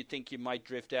even if you think you might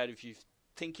drift out, if you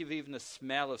think you've even a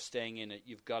smell of staying in it,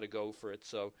 you've got to go for it.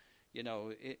 So.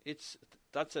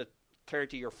 That's a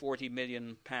 30 or 40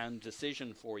 million pound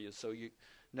decision for you. So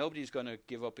nobody's going to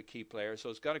give up a key player. So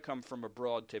it's got to come from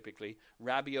abroad typically.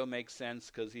 Rabiot makes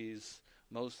sense because he's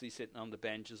mostly sitting on the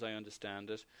bench, as I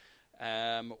understand it.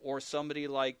 Or somebody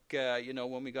like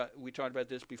when we talked about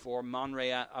this before, a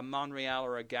Monreal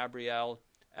or a Gabriel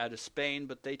out of Spain,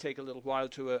 but they take a little while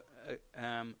to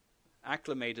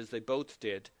acclimate, as they both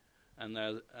did. And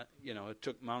it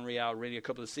took Monreal really a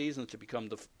couple of seasons to become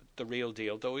the real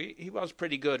deal, though he was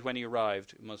pretty good when he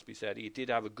arrived, it must be said. He did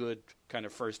have a good kind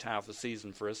of first half of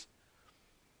season for us.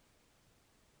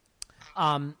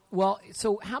 Well,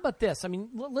 so how about this? I mean,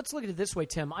 let's look at it this way,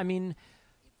 Tim. I mean,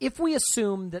 if we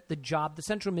assume that the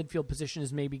central midfield position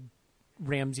is maybe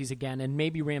Ramsey's again, and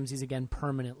maybe Ramsey's again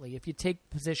permanently, if you take the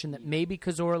position that maybe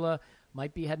Cazorla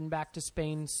might be heading back to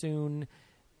Spain soon,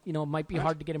 it might be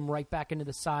hard to get him right back into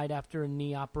the side after a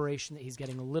knee operation, that he's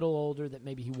getting a little older, that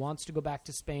maybe he wants to go back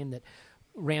to Spain, that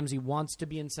Ramsey wants to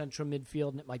be in central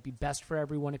midfield, and it might be best for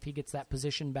everyone if he gets that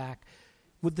position back.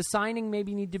 Would the signing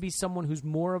maybe need to be someone who's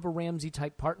more of a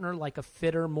Ramsey-type partner, like a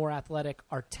fitter, more athletic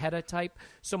Arteta type,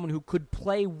 someone who could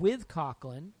play with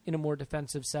Coughlin in a more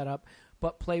defensive setup,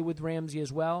 but play with Ramsey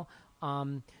as well?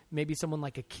 Maybe someone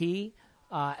like a Key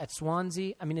at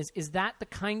Swansea. I mean, is that the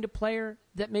kind of player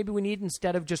that maybe we need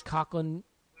instead of just Coughlin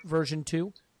version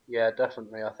 2? Yeah,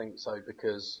 definitely. I think so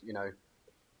because, you know,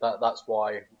 that's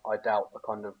why I doubt the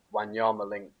kind of Wanyama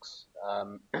links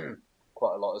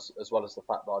quite a lot, as well as the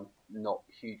fact that I'm not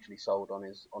hugely sold on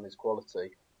his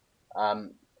quality.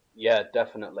 Yeah,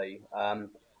 definitely.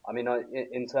 I mean,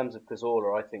 in terms of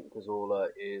Cazorla, I think Cazorla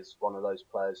is one of those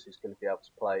players who's going to be able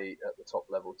to play at the top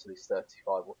level till he's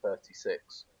 35 or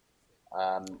 36.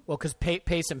 Well, because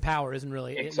pace and power isn't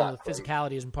really, exactly. The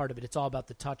physicality isn't part of it. It's all about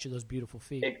the touch of those beautiful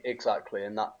feet. Exactly,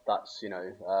 and that's, you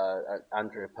know,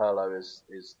 Andrea Pirlo is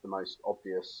the most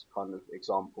obvious kind of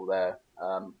example there.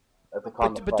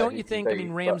 But don't you think? I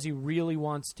mean, Ramsey really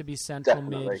wants to be central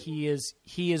definitely. mid.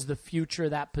 He is the future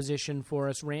of that position for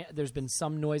us. There's been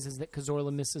some noises that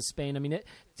Cazorla misses Spain. I mean,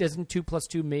 doesn't 2 +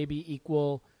 2 maybe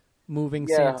equal moving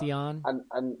Santillan?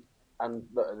 And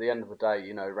look, at the end of the day,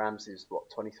 you know, Ramsey's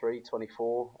 23,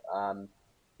 24.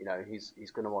 You know,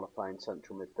 he's going to want to play in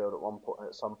central midfield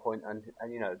at some point, and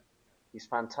you know, he's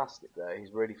fantastic there.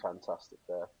 He's really fantastic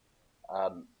there.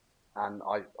 And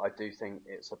I do think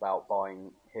it's about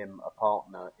buying him a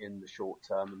partner in the short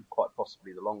term and quite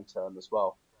possibly the long term as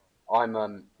well. I'm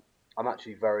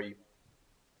actually very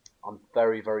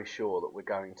sure that we're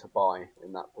going to buy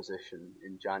in that position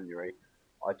in January.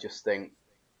 I just think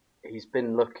he's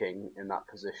been looking in that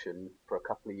position for a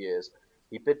couple of years.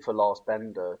 He bid for Lars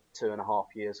Bender 2.5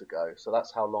 years ago, so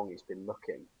that's how long he's been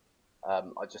looking.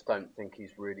 I just don't think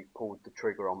he's really pulled the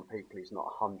trigger on people he's not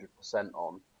 100%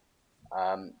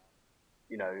 on.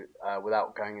 You know,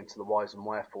 without going into the whys and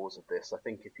wherefores of this, I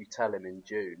think if you tell him in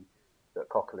June that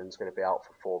Coquelin's going to be out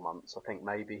for 4 months, I think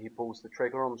maybe he pulls the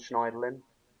trigger on Schneiderlin,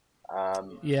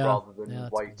 rather than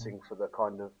waiting for the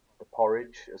kind of the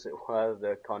porridge, as it were,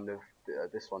 the kind of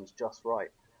this one's just right.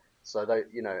 So they,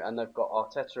 you know, and they've got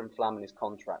Arteta and Flamini's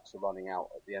contracts are running out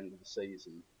at the end of the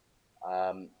season,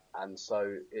 and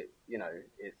so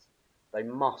they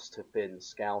must have been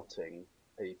scouting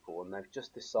people, and they've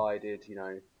just decided, you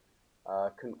know.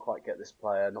 Couldn't quite get this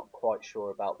player, not quite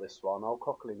sure about this one.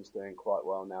 Coquelin's doing quite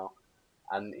well now,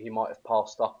 and he might have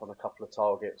passed up on a couple of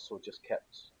targets or just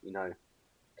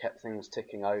kept things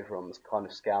ticking over on this kind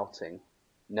of scouting.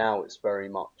 Now it's very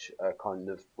much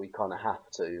we kind of have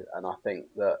to, and I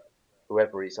think that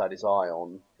whoever he's had his eye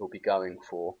on, he'll be going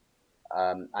for.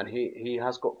 And he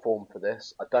has got form for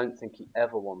this. I don't think he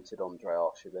ever wanted Andre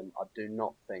Arshavin. I do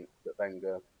not think that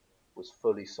Wenger was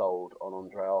fully sold on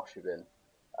Andre Arshavin.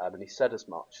 And he said as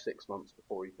much 6 months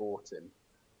before he bought him.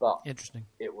 But interesting.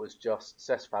 It was just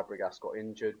Cesc Fabregas got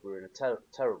injured. We were in a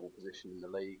terrible position in the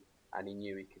league, and he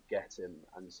knew he could get him,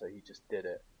 and so he just did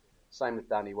it. Same with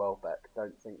Danny Welbeck. I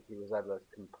don't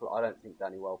think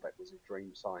Danny Welbeck was a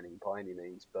dream signing by any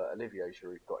means, but Olivier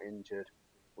Giroud got injured.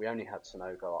 We only had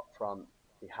Sonogo up front.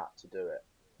 He had to do it.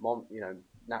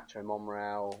 Nacho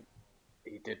Monreal,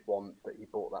 he did want, but he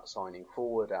brought that signing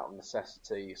forward out of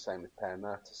necessity. Same with Per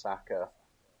Mertesacker.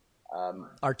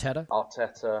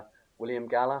 Arteta, William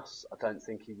Gallas. I don't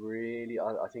think he really.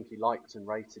 I think he liked and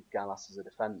rated Gallas as a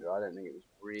defender. I don't think it was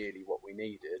really what we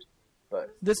needed.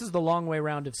 But this is the long way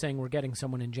round of saying we're getting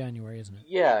someone in January, isn't it?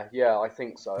 Yeah, I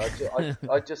think so.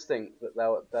 I just think that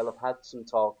they'll have had some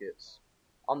targets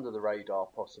under the radar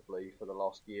possibly for the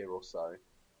last year or so,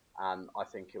 and I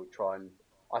think he'll try and.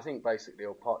 I think basically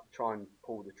he'll try and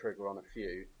pull the trigger on a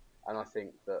few. And I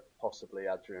think that possibly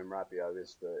Adrien Rabiot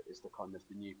is the kind of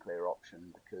the nuclear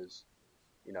option because,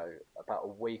 you know, about a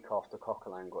week after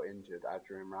Coquelin got injured,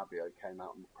 Adrien Rabiot came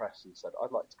out in the press and said,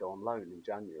 "I'd like to go on loan in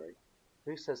January."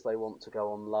 Who says they want to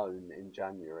go on loan in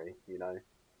January? You know,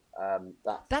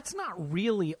 that's not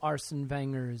really Arsene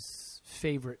Wenger's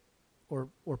favorite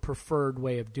or preferred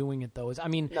way of doing it, though.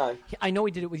 No. I know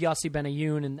he did it with Yossi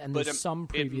Benayoun and there's some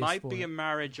previous. It might be a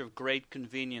marriage of great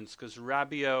convenience because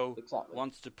Rabiot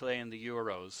wants to play in the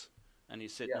Euros and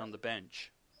he's sitting on the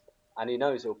bench. And he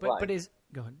knows he'll play.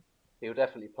 Go ahead. He'll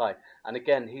definitely play. And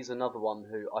again, he's another one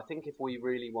who I think if we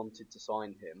really wanted to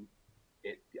sign him,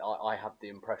 I have the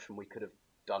impression we could have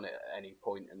done it at any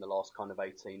point in the last kind of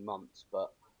 18 months,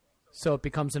 but. So it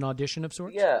becomes an audition of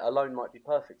sorts? Yeah, a loan might be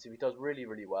perfect. If he does really,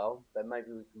 really well, then maybe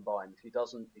we can buy him. If he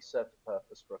doesn't, he served the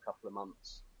purpose for a couple of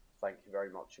months. Thank you very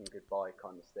much and goodbye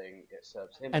kind of thing. It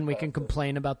serves him. And we can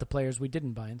complain about the players we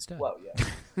didn't buy instead. Well,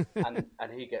 yeah.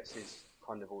 and he gets his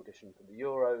kind of audition for the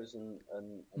Euros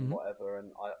and whatever.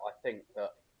 And I think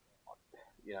that,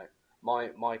 you know,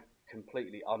 my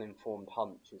completely uninformed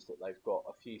hunch is that they've got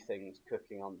a few things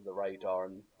cooking under the radar,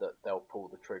 and that they'll pull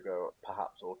the trigger,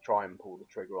 perhaps, or try and pull the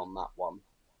trigger on that one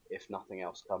if nothing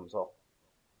else comes off.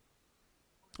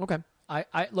 Okay.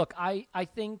 I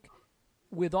think,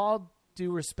 with all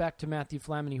due respect to Matthew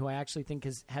Flamini, who I actually think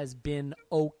has been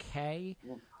okay,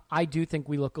 I do think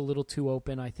we look a little too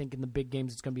open. I think in the big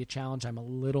games it's going to be a challenge. I'm a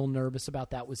little nervous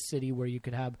about that with City, where you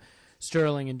could have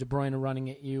Sterling and De Bruyne running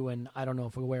at you, and I don't know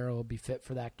if Aguero will be fit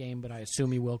for that game, but I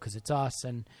assume he will because it's us.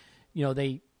 And we're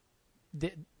going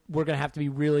to have to be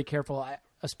really careful,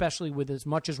 especially with as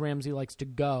much as Ramsey likes to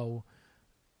go.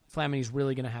 Flamini's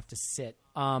really going to have to sit.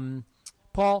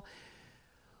 Paul,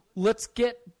 let's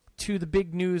get to the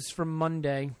big news from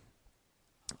Monday.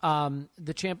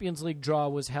 The Champions League draw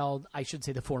was held. I should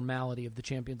say the formality of the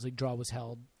Champions League draw was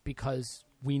held because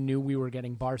we knew we were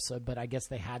getting Barca, but I guess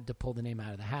they had to pull the name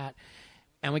out of the hat.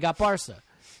 And we got Barca.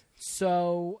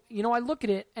 So, I look at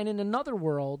it, and in another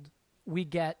world, we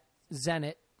get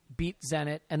Zenit, beat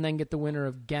Zenit, and then get the winner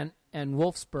of Ghent and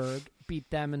Wolfsburg,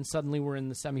 beat them, and suddenly we're in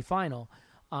the semifinal.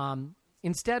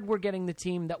 Instead, we're getting the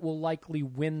team that will likely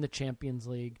win the Champions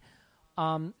League.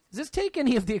 Does this take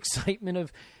any of the excitement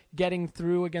of getting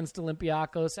through against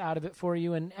Olympiacos out of it for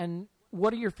you? And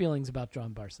what are your feelings about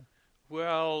drawing Barca?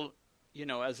 Well,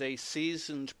 as a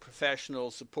seasoned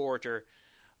professional supporter,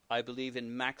 I believe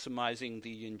in maximizing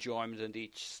the enjoyment at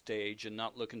each stage and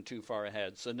not looking too far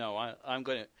ahead. So, no, I'm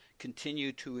going to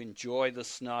continue to enjoy the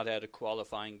snot out of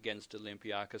qualifying against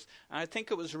Olympiacos. And I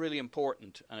think it was really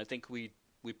important, and I think we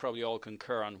probably all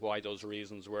concur on why those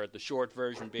reasons were. The short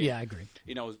version being, yeah, I agree.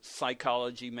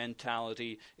 Psychology,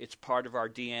 mentality, it's part of our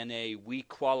DNA. We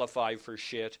qualify for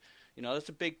shit. That's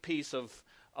a big piece of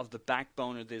the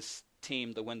backbone of this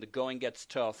team, that when the going gets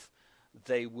tough,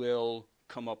 they will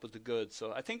come up with the goods.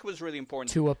 So I think it was really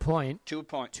important. To a point. To a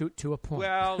point. To a point.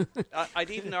 Well,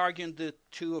 I'd even argue that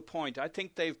to a point. I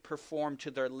think they've performed to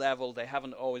their level. They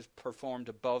haven't always performed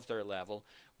above their level.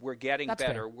 We're getting That's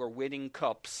better. fair. We're winning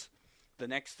cups. The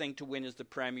next thing to win is the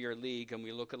Premier League, and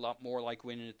we look a lot more like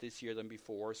winning it this year than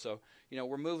before. So,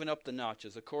 we're moving up the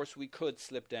notches. Of course, we could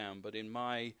slip down, but in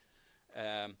my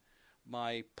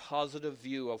my positive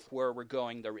view of where we're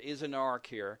going, there is an arc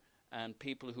here, and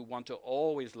people who want to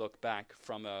always look back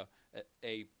from a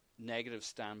negative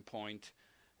standpoint,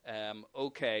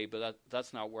 okay, but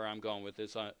that's not where I'm going with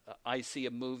this. I see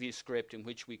a movie script in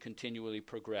which we continually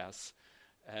progress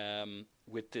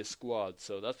with this squad.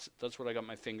 So that's what I got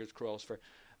my fingers crossed for.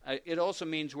 It also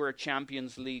means we're a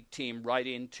Champions League team right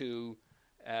into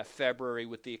February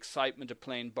with the excitement of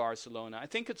playing Barcelona. I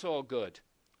think it's all good.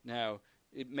 Now,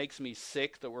 it makes me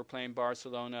sick that we're playing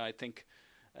Barcelona. I think,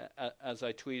 as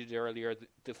I tweeted earlier,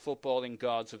 the footballing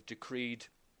gods have decreed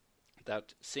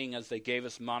that, seeing as they gave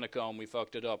us Monaco and we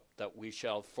fucked it up, that we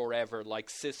shall forever, like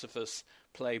Sisyphus,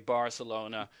 play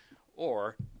Barcelona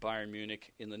or Bayern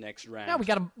Munich in the next round. Yeah,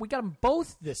 we got them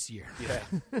both this year. Yeah,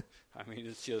 I mean,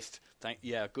 it's just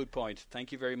good point.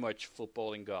 Thank you very much,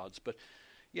 footballing gods. But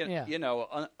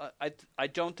I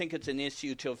don't think it's an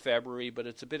issue till February, but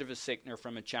it's a bit of a sickener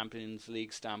from a Champions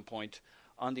League standpoint.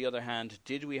 On the other hand,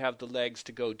 did we have the legs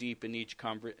to go deep in each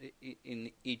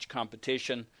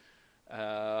competition?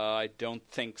 I don't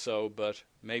think so, but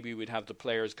maybe we'd have the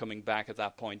players coming back at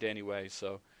that point anyway.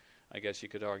 So I guess you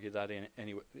could argue that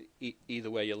anyway,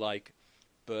 either way you like.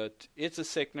 But it's a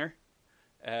sickener.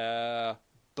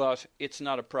 But it's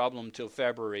not a problem till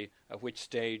February, at which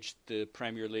stage the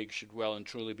Premier League should well and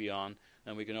truly be on,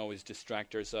 and we can always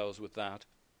distract ourselves with that.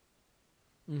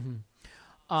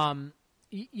 Mm-hmm.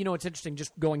 It's interesting,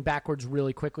 just going backwards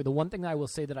really quickly. The one thing that I will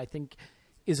say that I think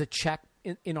is a check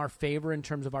in our favor in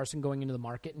terms of Arsenal going into the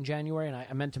market in January, and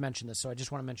I meant to mention this, so I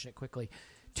just want to mention it quickly.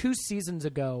 2 seasons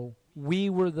ago, we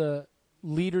were the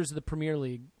leaders of the Premier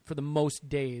League for the most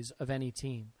days of any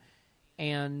team.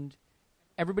 And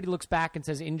everybody looks back and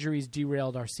says injuries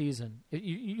derailed our season.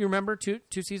 You remember two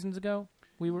seasons ago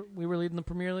we were leading the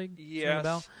Premier League?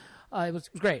 Yes. It was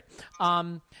great.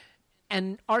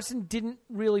 And Arsenal didn't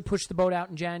really push the boat out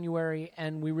in January,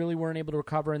 and we really weren't able to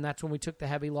recover, and that's when we took the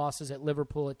heavy losses at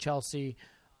Liverpool, at Chelsea,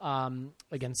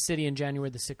 against City in January,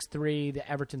 the 6-3, the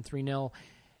Everton 3-0,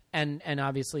 and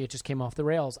obviously it just came off the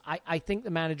rails. I think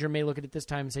the manager may look at it this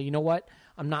time and say, you know what,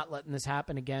 I'm not letting this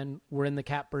happen again. We're in the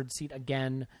catbird seat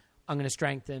again. I'm going to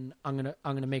strengthen. I'm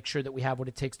going to make sure that we have what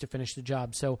it takes to finish the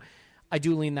job. So I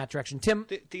do lean that direction. Tim?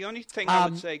 The only thing I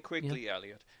would say quickly,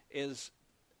 Elliot, is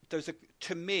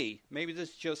to me, maybe this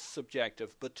is just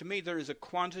subjective, but to me there is a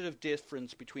quantitative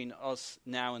difference between us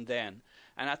now and then.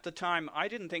 And at the time, I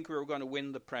didn't think we were going to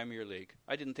win the Premier League.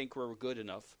 I didn't think we were good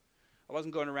enough. I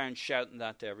wasn't going around shouting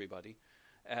that to everybody.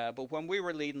 But when we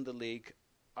were leading the league,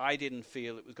 I didn't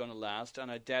feel it was going to last,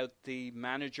 and I doubt the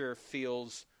manager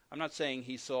feels. I'm not saying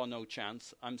he saw no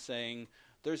chance. I'm saying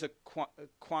there's a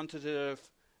quantitative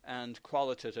and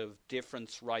qualitative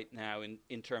difference right now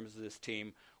in terms of this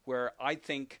team, where I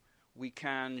think we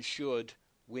should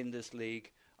win this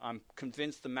league. I'm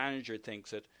convinced the manager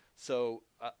thinks it. So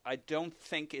I don't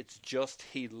think it's just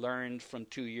he learned from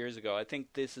 2 years ago. I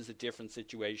think this is a different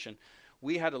situation.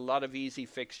 We had a lot of easy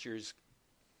fixtures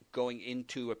going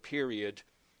into a period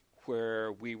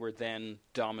where we were then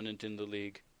dominant in the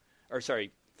league.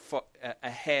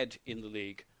 Ahead in the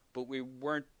league. But we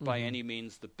weren't by any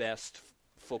means the best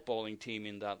footballing team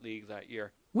in that league that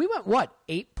year. We went,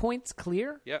 8 points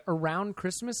clear Yep. around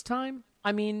Christmas time?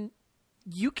 I mean,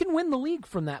 you can win the league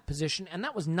from that position, and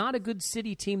that was not a good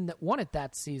City team that won it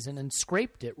that season and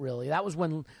scraped it, really. That was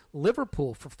when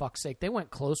Liverpool, for fuck's sake, they went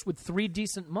close with 3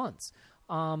 decent months.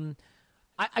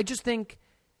 I just think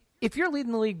if you're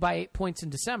leading the league by 8 points in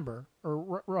December,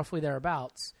 or roughly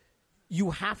thereabouts,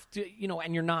 you have to,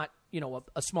 and you're not,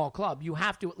 a small club, you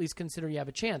have to at least consider you have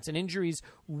a chance. And injuries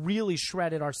really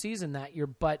shredded our season that year,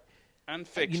 but... And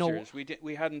fixtures.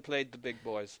 We hadn't played the big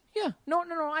boys. Yeah. No,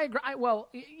 I agree.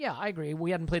 I agree.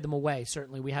 We hadn't played them away,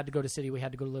 certainly. We had to go to City, we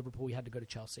had to go to Liverpool, we had to go to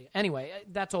Chelsea. Anyway,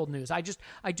 that's old news. I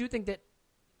do think that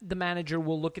the manager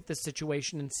will look at this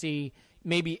situation and see,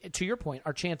 maybe, to your point,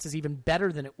 our chance is even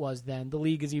better than it was then. The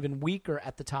league is even weaker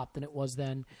at the top than it was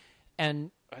then.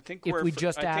 And I think if we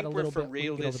just add a we're little for bit,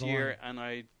 real we this year, and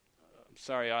I'm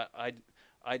sorry,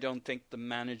 I don't think the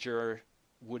manager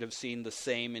would have seen the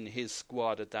same in his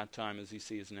squad at that time as he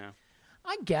sees now.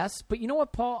 I guess, but you know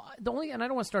what, Paul? And I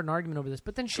don't want to start an argument over this,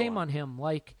 but then shame on him.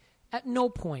 Like, at no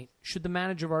point should the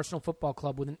manager of Arsenal Football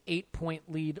Club, with an 8-point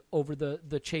lead over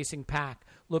the chasing pack,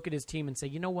 look at his team and say,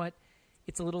 you know what?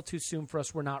 It's a little too soon for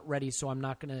us. We're not ready, so I'm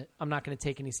not gonna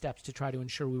take any steps to try to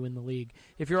ensure we win the league.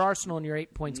 If you're Arsenal and you're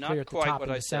 8 points Not clear at the quite top what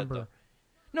in I said, December,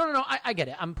 though. no, I get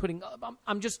it.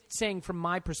 I'm just saying from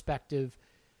my perspective,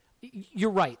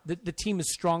 you're right. The team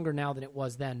is stronger now than it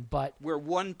was then, but we're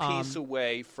one piece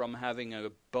away from having a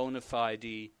bona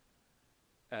fide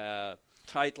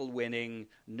title-winning,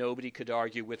 nobody could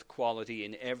argue with quality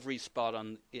in every spot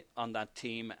on that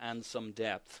team and some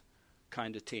depth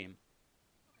kind of team.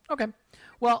 Okay.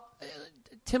 Well,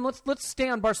 Tim, let's stay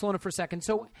on Barcelona for a second.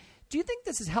 So, do you think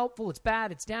this is helpful? It's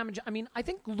bad? It's damaging? I mean, I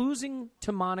think losing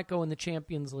to Monaco in the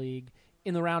Champions League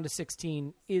in the round of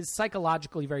 16 is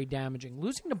psychologically very damaging.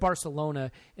 Losing to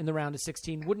Barcelona in the round of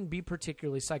 16 wouldn't be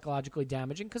particularly psychologically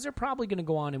damaging because they're probably going to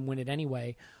go on and win it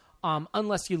anyway,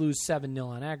 unless you lose 7-0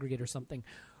 on aggregate or something.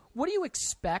 What do you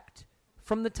expect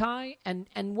from the tie, and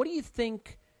what do you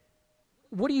think?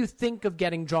 What do you think of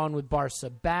getting drawn with Barca?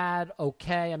 Bad?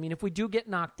 Okay? I mean, if we do get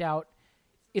knocked out,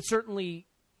 it certainly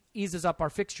eases up our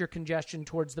fixture congestion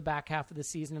towards the back half of the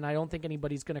season, and I don't think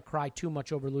anybody's going to cry too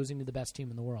much over losing to the best team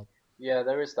in the world. Yeah,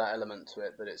 there is that element to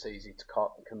it that it's easy to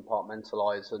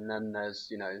compartmentalise, and then there's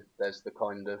the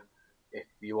kind of, if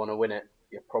you want to win it,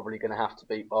 you're probably going to have to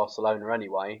beat Barcelona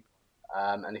anyway,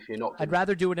 and if you're not, I'd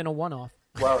rather do it in a one-off.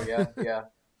 Well, yeah,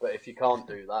 but if you can't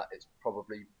do that, it's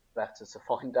probably better to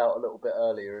find out a little bit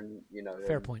earlier, and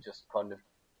Fair point. Just kind of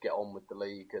get on with the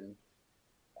league, and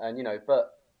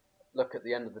but look, at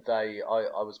the end of the day,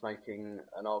 I was making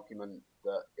an argument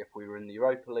that if we were in the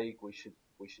Europa League, we should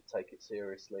take it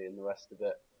seriously and the rest of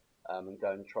it, and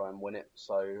go and try and win it.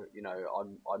 So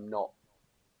I'm not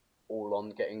all on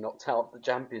getting knocked out of the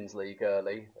Champions League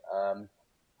early.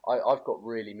 I've got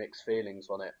really mixed feelings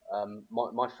on it.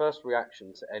 My first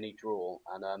reaction to any draw,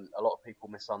 and a lot of people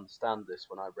misunderstand this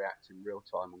when I react in real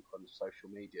time on kind of social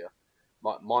media.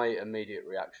 My immediate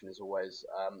reaction is always,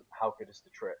 how good is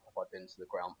the trip? Have I been to the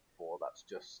ground before? That's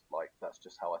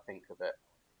just how I think of it.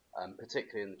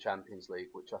 Particularly in the Champions League,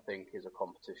 which I think is a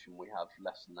competition we have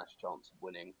less and less chance of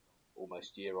winning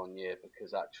almost year on year,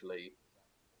 because actually,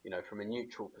 from a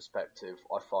neutral perspective,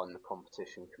 I find the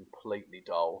competition completely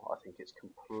dull. I think it's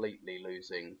completely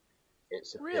losing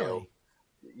its appeal. Really?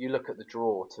 You look at the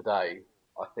draw today,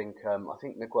 I think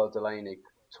Miguel Delaney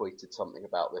tweeted something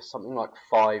about this. Something like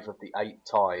 5 of the 8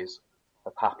 ties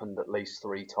have happened at least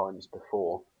 3 times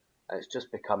before, and it's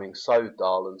just becoming so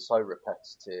dull and so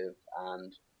repetitive,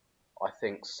 and I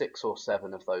think 6 or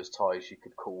 7 of those ties you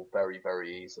could call very,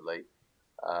 very easily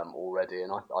already,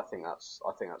 and I think that's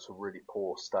a really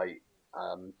poor state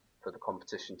for the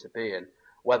competition to be in.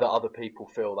 Whether other people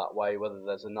feel that way, whether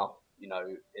there's enough in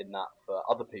that for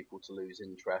other people to lose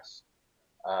interest,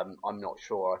 I'm not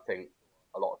sure. I think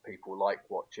a lot of people like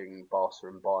watching Barca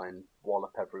and Bayern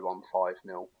wallop everyone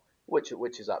 5-0,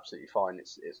 which is absolutely fine.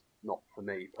 It's not for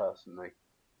me personally.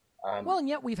 Well, and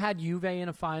yet we've had Juve in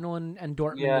a final and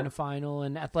Dortmund in a final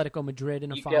and Atletico Madrid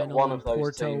in a final. You get one of those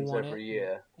Porto teams every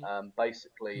year.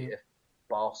 Basically, if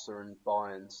Barca and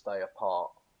Bayern stay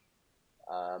apart,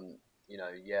 you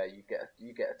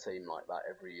get a team like that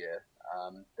every year.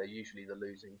 They're usually the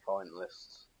losing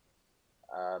finalists,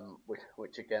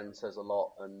 which again says a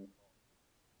lot. And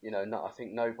I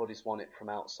think nobody's won it from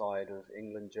outside of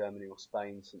England, Germany, or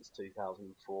Spain since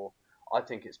 2004. I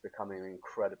think it's becoming an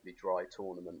incredibly dry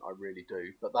tournament. I really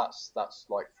do. But that's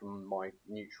like from my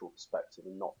neutral perspective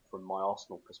and not from my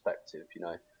Arsenal perspective.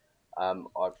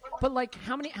 But like,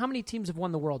 how many teams have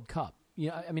won the World Cup?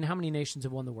 I mean, how many nations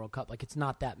have won the World Cup? Like, it's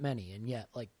not that many, and yet,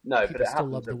 like, no, people but it still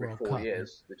happens love the every World 4 Cup.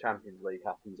 years. The Champions League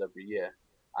happens every year,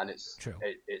 and it's true.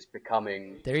 It's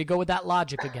becoming. There you go with that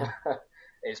logic again.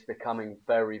 It's becoming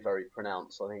very, very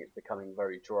pronounced. I think it's becoming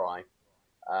very dry.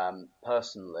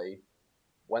 Personally,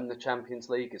 when the Champions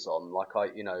League is on, like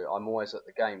I'm always at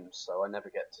the games, so I never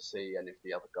get to see any of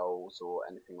the other goals or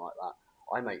anything like that.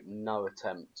 I make no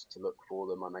attempt to look for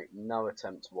them. I make no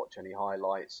attempt to watch any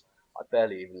highlights. I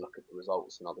barely even look at the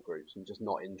results in other groups. I'm just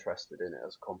not interested in it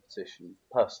as a competition,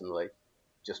 personally,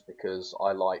 just because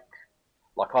I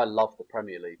love the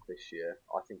Premier League this year.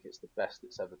 I think it's the best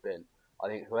it's ever been. I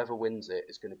think whoever wins it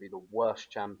is going to be the worst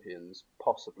champions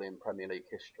possibly in Premier League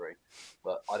history.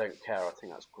 But I don't care. I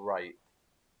think that's great.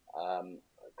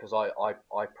 Because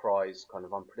I prize kind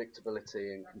of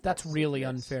unpredictability and that's really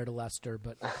unfair to Leicester,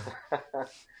 but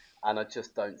and I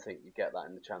just don't think you get that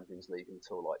in the Champions League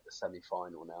until like the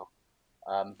semi-final now.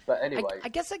 But anyway, I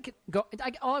guess I could go.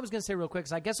 All I was going to say real quick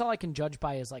is I guess all I can judge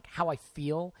by is like how I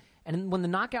feel, and when the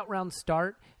knockout rounds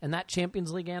start and that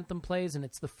Champions League anthem plays and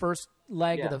it's the first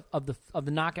leg of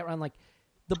the knockout round, like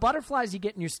the butterflies you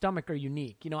get in your stomach are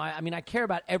unique. I mean, I care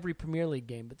about every Premier League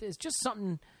game, but it's just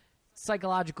something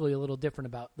psychologically a little different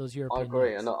about those European. I agree,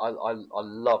 leagues. and I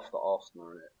love that Arsenal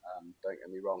are in it. Don't get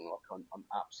me wrong; like I'm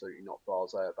absolutely not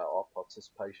blasé about our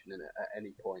participation in it at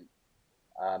any point.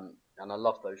 And I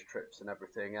love those trips and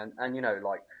everything. And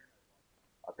like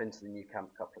I've been to the Nou Camp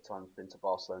a couple of times, been to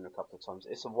Barcelona a couple of times.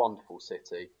 It's a wonderful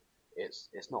city.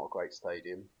 It's not a great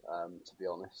stadium, to be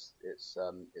honest. It's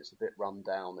a bit run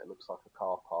down. It looks like a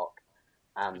car park,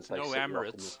 and it's no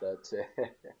Emirates.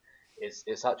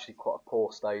 It's actually quite a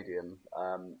poor stadium,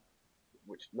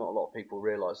 which not a lot of people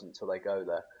realise until they go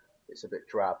there. It's a bit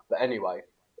drab. But anyway,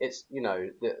 it's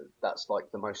that's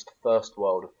like the most first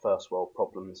world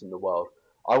problems in the world.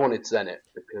 I wanted Zenit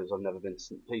because I've never been to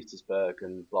St. Petersburg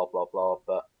and blah blah blah.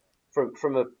 But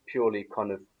from a purely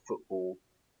kind of football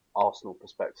Arsenal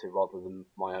perspective, rather than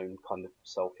my own kind of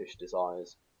selfish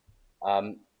desires,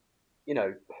 on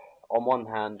one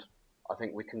hand, I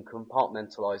think we can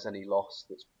compartmentalise any loss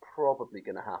that's probably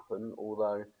going to happen.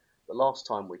 Although the last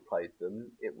time we played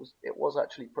them, it was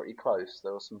actually pretty close.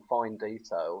 There were some fine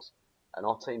details, and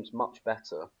our team's much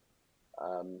better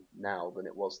now than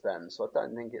it was then. So I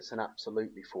don't think it's an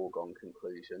absolutely foregone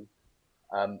conclusion.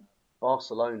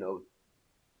 Barcelona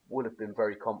would have been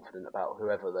very confident about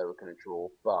whoever they were going to draw,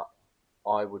 but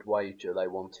I would wager they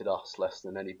wanted us less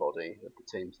than anybody of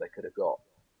the teams they could have got.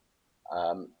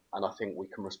 And I think we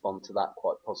can respond to that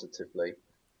quite positively.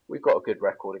 We've got a good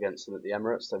record against them at the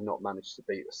Emirates. They've not managed to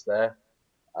beat us there.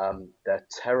 They're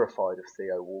terrified of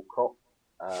Theo Walcott,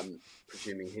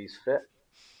 presuming he's fit.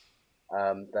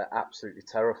 They're absolutely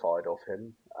terrified of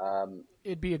him.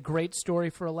 It'd be a great story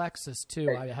for Alexis,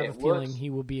 too. I have a feeling he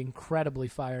will be incredibly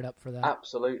fired up for that.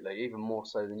 Absolutely, even more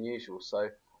so than usual. So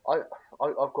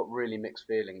I've got really mixed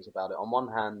feelings about it. On one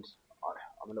hand,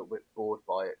 I'm a little bit bored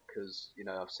by it because,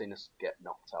 I've seen us get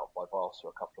knocked out by Barca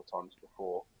a couple of times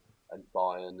before and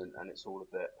Bayern, and it's all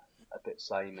a bit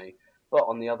samey. But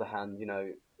on the other hand,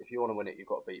 if you want to win it, you've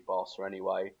got to beat Barca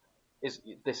anyway.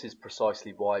 This is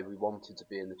precisely why we wanted to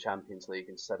be in the Champions League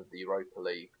instead of the Europa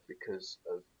League, because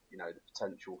of the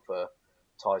potential for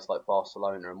ties like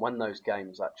Barcelona. And when those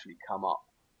games actually come up,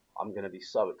 I'm going to be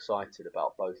so excited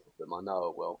about both of them. I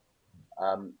know I will.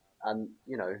 And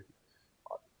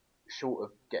short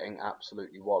of getting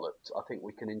absolutely walloped, I think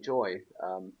we can enjoy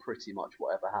pretty much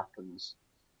whatever happens.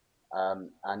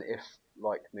 And if,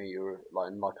 like me, you're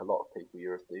like a lot of people,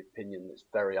 you're of the opinion that it's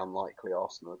very unlikely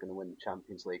Arsenal are going to win the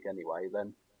Champions League anyway,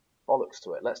 then bollocks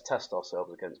to it. Let's test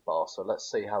ourselves against Barca.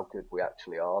 Let's see how good we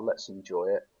actually are. Let's enjoy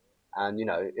it. And,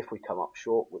 if we come up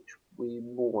short, which we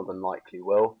more than likely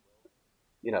will,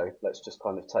 let's just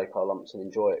kind of take our lumps and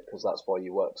enjoy it, because that's why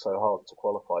you work so hard to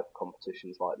qualify for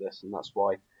competitions like this, and that's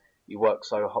why we work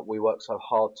so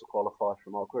hard to qualify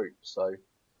from our group. So,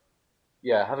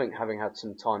 yeah, having had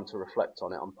some time to reflect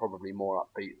on it, I'm probably more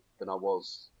upbeat than I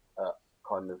was at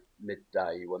kind of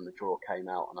midday when the draw came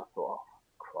out, and I thought, oh,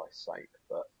 for Christ's sake.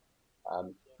 But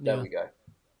There we go.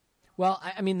 Well,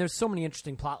 I mean, there's so many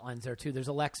interesting plot lines there, too. There's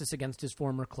Alexis against his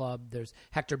former club. There's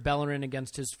Hector Bellerin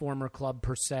against his former club,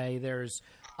 per se. There's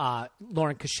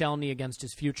Laurent Koscielny against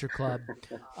his future club.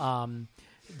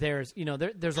 There's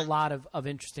a lot of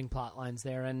interesting plot lines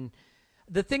there. And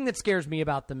the thing that scares me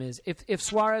about them is if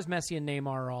Suarez, Messi, and Neymar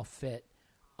are all fit,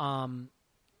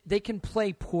 they can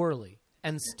play poorly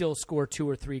and still score 2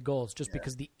 or 3 goals just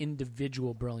because of the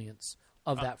individual brilliance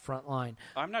of that front line.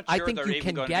 I'm not sure I think they're you even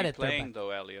can going get to be it playing, though,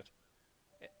 Elliot.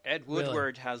 Ed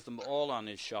Woodward has them all on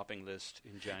his shopping list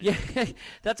in January. Yeah,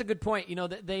 that's a good point.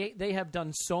 They have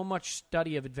done so much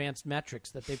study of advanced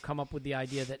metrics that they've come up with the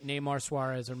idea that Neymar,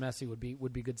 Suarez, or Messi would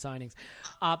be good signings.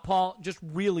 Paul, just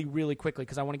really, really quickly,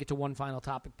 because I want to get to one final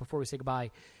topic before we say goodbye.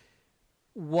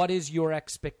 What is your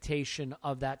expectation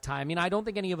of that tie? I mean, I don't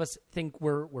think any of us think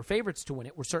we're favorites to win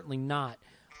it. We're certainly not.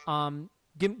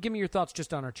 Give me your thoughts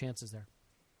just on our chances there.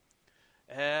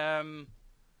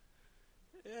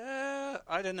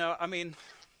 I don't know. I mean,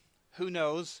 who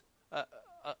knows?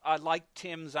 I like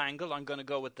Tim's angle. I'm going to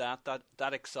go with that.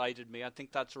 That excited me. I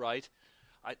think that's right.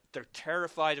 They're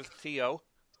terrified of Theo.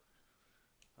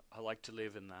 I like to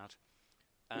live in that.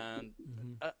 And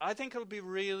I think it'll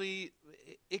be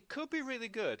it could be really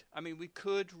good. I mean, we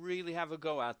could really have a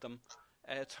go at them.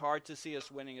 It's hard to see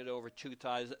us winning it over 2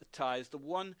 ties. The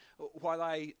one, while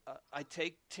I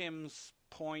take Tim's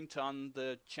point on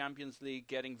the Champions League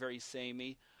getting very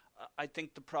samey, I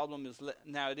think the problem is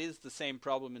now it is the same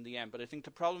problem in the end, but I think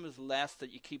the problem is less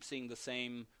that you keep seeing the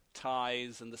same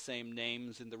ties and the same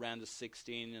names in the round of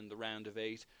 16 and the round of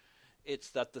 8. It's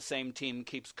that the same team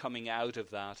keeps coming out of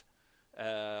that.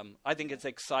 I think it's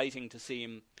exciting to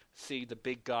see the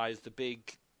big guys,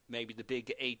 maybe the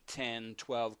big 8, 10,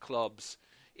 12 clubs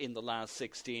in the last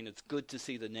 16. It's good to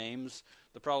see the names.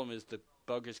 The problem is the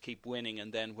buggers keep winning,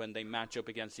 and then when they match up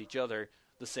against each other,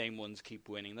 the same ones keep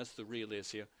winning. That's the real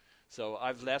issue. So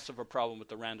I've less of a problem with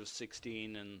the round of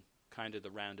 16 and kind of the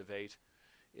round of 8.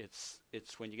 It's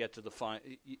when you get to the final,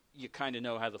 you kind of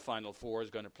know how the final 4 is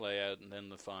going to play out, and then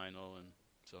the final, and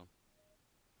so.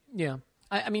 Yeah,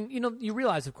 I mean, you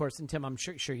realize, of course, and Tim, I'm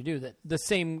sure you do, that the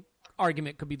same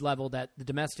argument could be leveled at the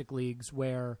domestic leagues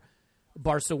where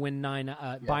Barca win 9,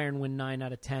 Bayern win 9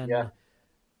 out of 10. Yeah.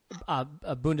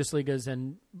 Bundesligas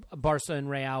and Barca and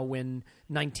Real win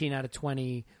 19 out of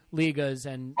 20 ligas,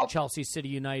 and Chelsea, City,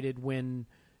 United win,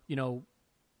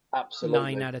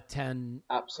 absolutely 9 out of 10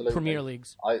 absolutely Premier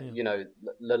Leagues.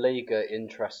 La Liga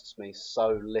interests me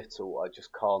so little. I just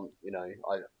can't.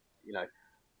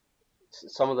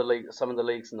 Some of the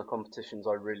leagues and the competitions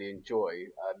I really enjoy.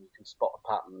 You can spot a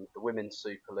pattern. The Women's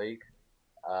Super League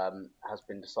has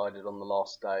been decided on the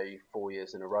last day 4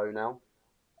 years in a row now.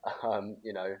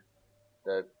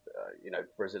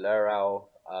 Brasileirão,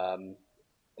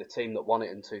 the team that won it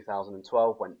in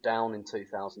 2012 went down in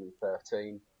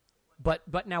 2013.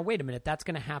 But now wait a minute, that's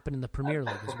going to happen in the Premier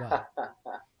League as well.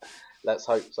 Let's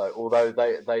hope so. Although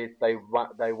they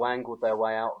wangled their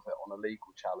way out of it on a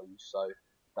legal challenge, so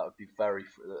that would be very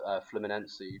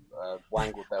Fluminense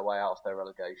wangled their way out of their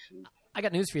relegation. I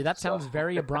got news for you. That sounds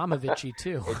very Abramovich-y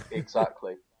too.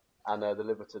 Exactly. And the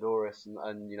Libertadores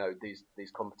and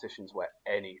these competitions where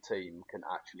any team can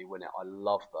actually win it. I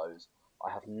love those.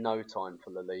 I have no time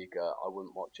for La Liga. I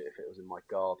wouldn't watch it if it was in my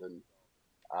garden.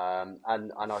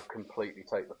 And I completely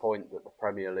take the point that the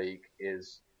Premier League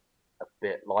is a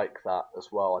bit like that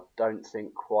as well. I don't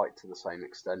think quite to the same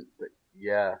extent, but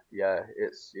yeah,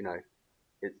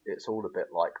 it's all a bit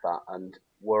like that. And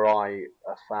were I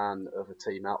a fan of a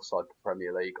team outside the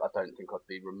Premier League, I don't think I'd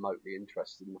be remotely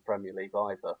interested in the Premier League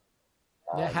either.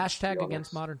 Hashtag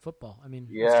against modern football. I mean,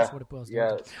 that's just what it boils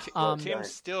down to. Tim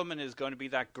Stillman is going to be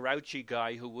that grouchy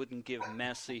guy who wouldn't give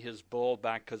Messi his ball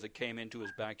back because it came into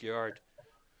his backyard.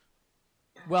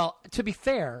 Well, to be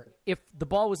fair, if the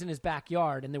ball was in his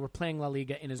backyard and they were playing La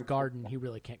Liga in his garden, he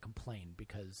really can't complain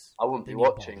because I wouldn't be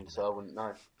watching, so I wouldn't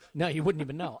know. No, you wouldn't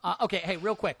even know. Okay, hey,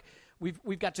 real quick,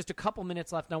 we've got just a couple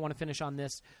minutes left, and I want to finish on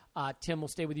this. Tim, we'll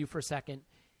stay with you for a second.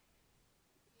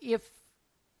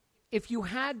 If you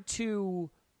had to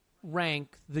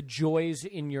rank the joys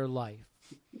in your life,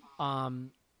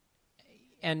 and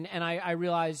I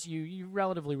realize you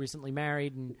relatively recently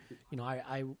married, and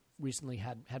I recently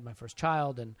had my first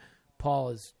child, and Paul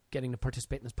is getting to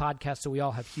participate in this podcast, so we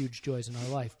all have huge joys in our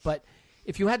life. But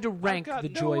if you had to rank the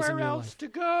joys in your life, nowhere else to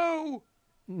go.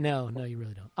 No, you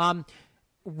really don't.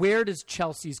 Where does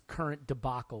Chelsea's current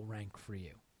debacle rank for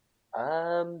you?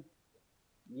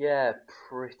 Yeah,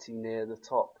 pretty near the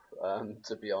top.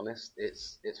 To be honest,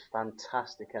 it's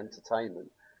fantastic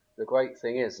entertainment. The great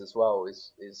thing is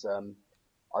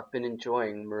I've been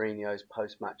enjoying Mourinho's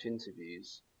post-match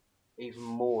interviews even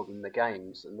more than the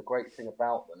games. And the great thing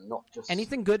about them, not just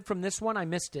anything good from this one? I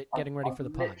missed it getting ready for the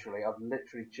pod. I've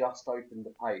literally just opened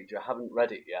the page. I haven't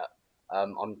read it yet.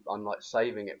 I'm like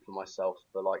saving it for myself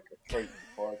for like a treat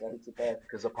before I go to bed,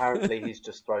 because apparently he's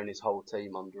just thrown his whole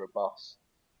team under a bus.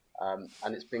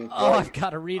 And it's been great. Oh, I've got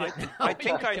to read it. I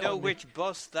think I know which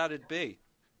bus that'd be.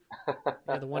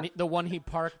 Yeah, the one he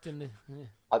parked in the.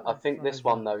 I think this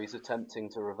one though he's attempting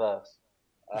to reverse.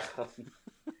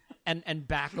 And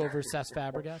back over Cesc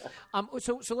Fabregas.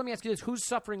 So let me ask you this: whose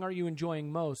suffering are you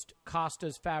enjoying most?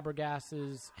 Costa's,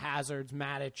 Fabregas's, Hazard's,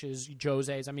 Matic's,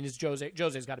 Jose's. I mean,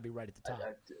 Jose's got to be right at the top.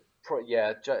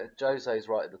 Yeah, Jose's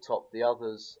right at the top. The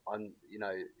others,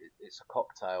 it's a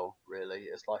cocktail really.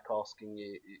 It's like asking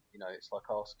it's like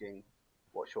asking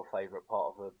what's your favourite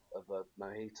part of a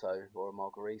mojito or a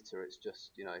margarita. It's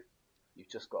just you've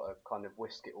just got to kind of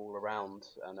whisk it all around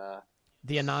and.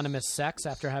 The anonymous sex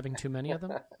after having too many of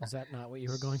them? Is that not what you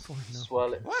were going for? No.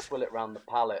 Swirl it around the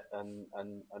palate and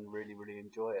really, really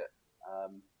enjoy it.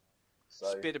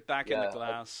 Spit it back in the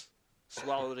glass.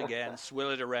 Swallow it again. Swill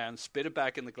it around. Spit it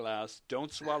back in the glass.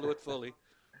 Don't swallow it fully.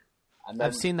 And then,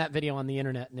 I've seen that video on the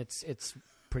internet, and it's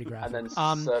pretty graphic. And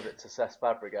then serve it to Cesc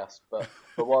Fabregas. But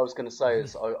what I was going to say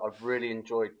is I've really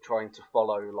enjoyed trying to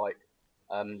follow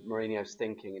Mourinho's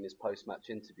thinking in his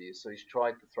post-match interviews. So he's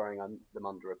tried throwing them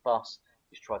under a bus.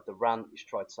 He's tried the rant. He's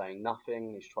tried saying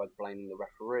nothing. He's tried blaming the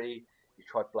referee. He's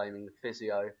tried blaming the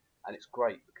physio. And it's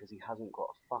great because he hasn't got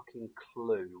a fucking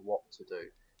clue what to do.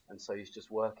 And so he's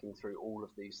just working through all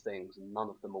of these things, and none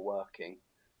of them are working.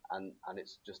 And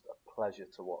it's just a pleasure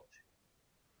to watch.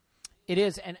 It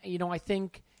is. And, I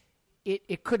think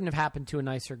it couldn't have happened to a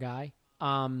nicer guy.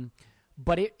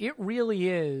 But it really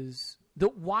is.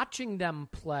 Watching them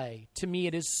play, to me,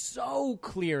 it is so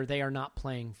clear they are not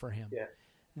playing for him. Yeah.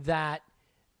 That,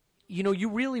 you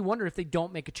really wonder if they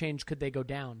don't make a change, could they go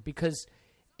down? Because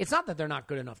it's not that they're not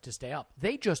good enough to stay up.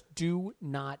 They just do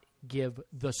not give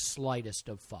the slightest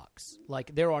of fucks.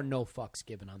 Like, there are no fucks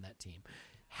given on that team.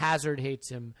 Hazard hates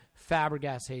him.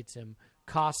 Fabregas hates him.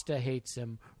 Costa hates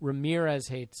him. Ramirez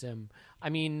hates him. I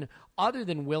mean, other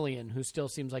than Willian, who still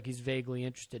seems like he's vaguely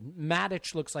interested,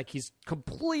 Matic looks like he's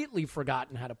completely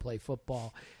forgotten how to play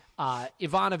football.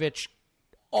 Ivanovic,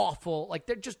 awful. Like,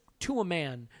 they're just to a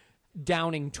man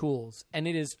downing tools, and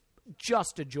it is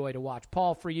just a joy to watch.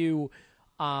 Paul, for you,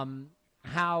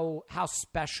 how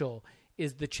special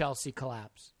is the Chelsea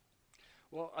collapse?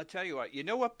 Well, I'll tell you what. You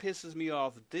know what pisses me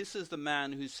off? This is the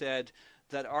man who said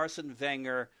that Arsene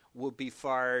Wenger would be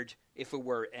fired if it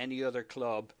were any other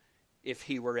club, if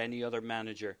he were any other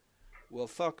manager. Well,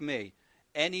 fuck me.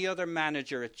 Any other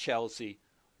manager at Chelsea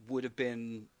would have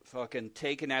been fucking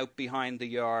taken out behind the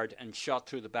yard and shot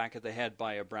through the back of the head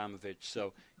by Abramovich.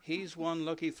 So he's one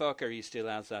lucky fucker he still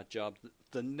has that job.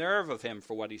 The nerve of him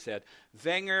for what he said.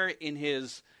 Wenger, in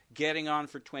his getting on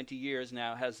for 20 years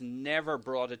now, has never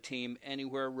brought a team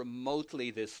anywhere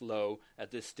remotely this low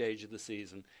at this stage of the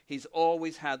season. He's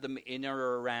always had them in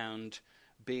or around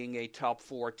being a top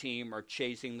 4 team or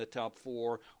chasing the top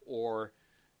 4 or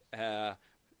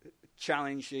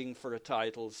challenging for a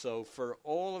title. So for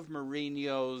all of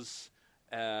Mourinho's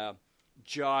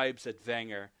jibes at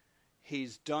Wenger,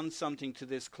 he's done something to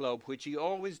this club, which he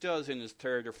always does in his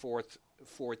third or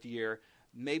fourth year.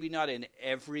 Maybe not in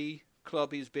every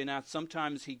club he's been at.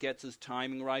 Sometimes he gets his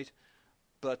timing right,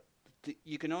 but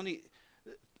you can only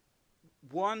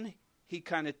he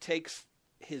kind of takes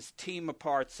his team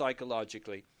apart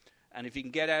psychologically, and if he can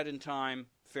get out in time,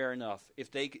 fair enough.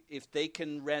 If they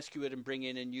can rescue it and bring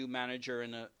in a new manager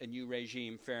and a new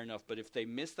regime, fair enough. But if they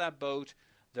miss that boat,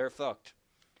 they're fucked.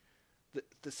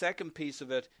 The second piece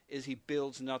of it is he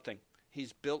builds nothing.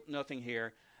 He's built nothing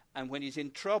here. And when he's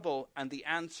in trouble and the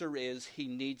answer is he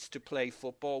needs to play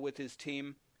football with his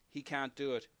team, he can't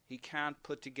do it. He can't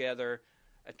put together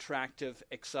attractive,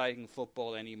 exciting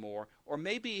football anymore. Or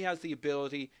maybe he has the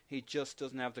ability, he just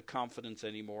doesn't have the confidence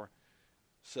anymore.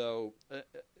 So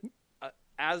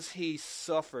as he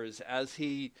suffers, as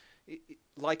he,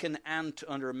 like an ant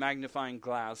under a magnifying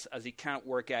glass, as he can't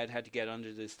work out how to get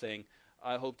under this thing,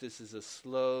 I hope this is a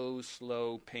slow,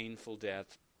 painful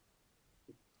death.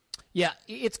 Yeah,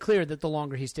 it's clear that the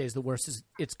longer he stays, the worse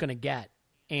it's going to get.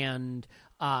 And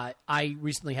I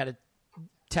recently had a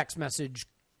text message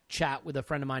chat with a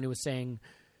friend of mine who was saying,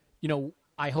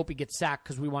 I hope he gets sacked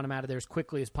because we want him out of there as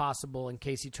quickly as possible in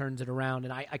case he turns it around.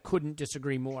 And I couldn't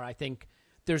disagree more. I think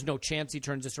there's no chance he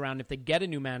turns this around. If they get a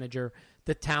new manager,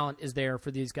 the talent is there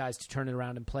for these guys to turn it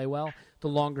around and play well. The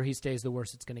longer he stays, the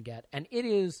worse it's going to get. And it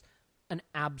is an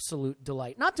absolute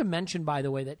delight. Not to mention, by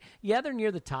the way, that, they're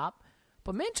near the top,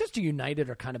 but Manchester United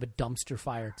are kind of a dumpster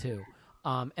fire too.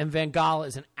 And Van Gaal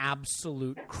is an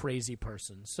absolute crazy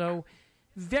person. So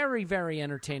very, very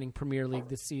entertaining Premier League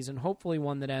this season. Hopefully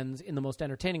one that ends in the most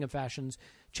entertaining of fashions.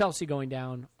 Chelsea going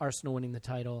down, Arsenal winning the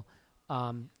title.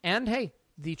 And, hey,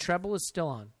 the treble is still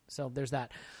on. So there's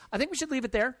that. I think we should leave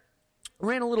it there.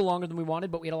 Ran a little longer than we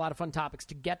wanted, but we had a lot of fun topics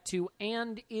to get to.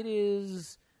 And it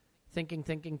is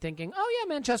thinking. Oh, yeah,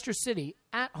 Manchester City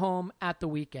at home at the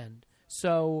weekend.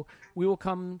 So we will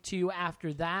come to you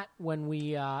after that when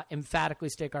we emphatically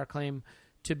stake our claim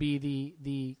to be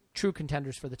the true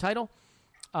contenders for the title,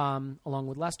 along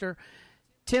with Leicester.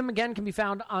 Tim, again, can be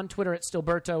found on Twitter at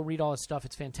Stilberto. Read all his stuff.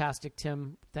 It's fantastic.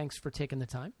 Tim, thanks for taking the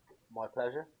time. My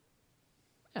pleasure.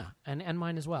 Yeah, and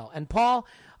mine as well. And Paul,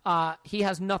 he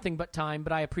has nothing but time,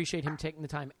 but I appreciate him taking the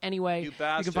time anyway. You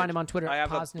bastard. You can find him on Twitter. I have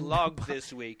Poznan. a blog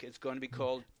this week. It's going to be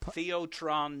called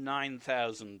Theotron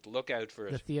 9000. Look out for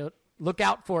it. Look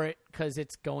out for it because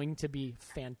it's going to be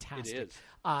fantastic. It is.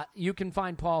 You can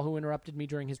find Paul, who interrupted me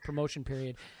during his promotion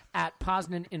period, at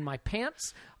Poznan in My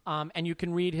Pants. And you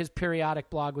can read his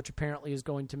periodic blog, which apparently is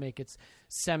going to make its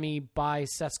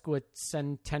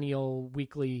semi-bi-sesquicentennial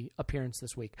weekly appearance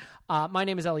this week. My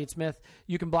name is Elliot Smith.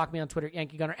 You can block me on Twitter at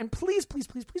Yankee Gunner. And please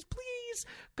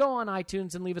go on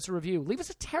iTunes and leave us a review. Leave us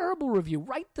a terrible review.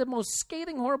 Write the most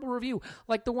scathing, horrible review,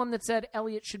 like the one that said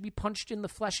Elliot should be punched in the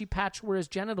fleshy patch where his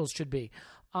genitals should be.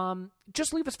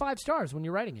 Just leave us 5 stars when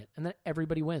you're writing it, and then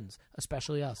everybody wins,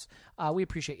 especially us. We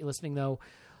appreciate you listening, though.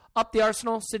 Up the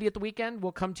Arsenal, City at the weekend.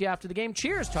 We'll come to you after the game.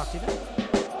 Cheers. Talk to you then.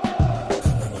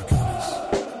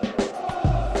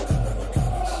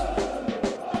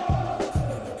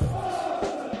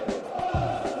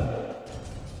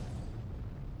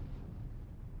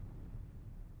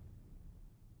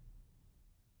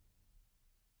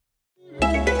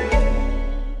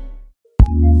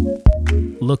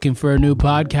 Looking for a new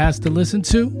podcast to listen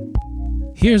to?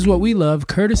 Here's what we love,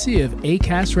 courtesy of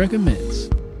Acast Recommends.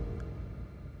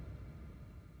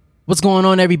 What's going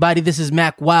on, everybody? This is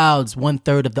Mac Wilds,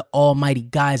 1/3 of the almighty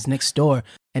Guys Next Door.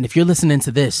 And if you're listening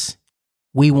to this,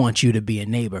 we want you to be a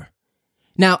neighbor.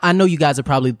 Now, I know you guys are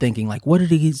probably thinking, like, what do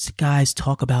these guys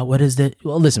talk about? What is that?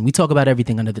 Well, listen, we talk about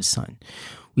everything under the sun.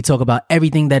 We talk about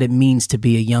everything that it means to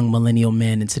be a young millennial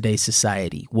man in today's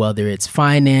society, whether it's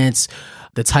finance,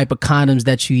 the type of condoms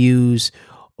that you use,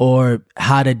 or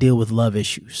how to deal with love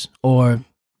issues, or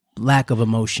lack of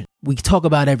emotion. We talk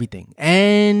about everything,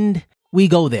 and we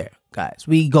go there, guys.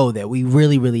 We go there. We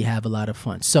really, really have a lot of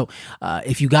fun. So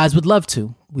if you guys would love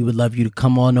to, we would love you to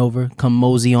come on over, come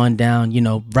mosey on down,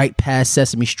 right past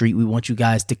Sesame Street. We want you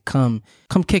guys to come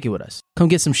kick it with us. Come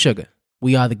get some sugar.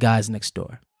 We are the Guys Next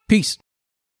Door. Peace.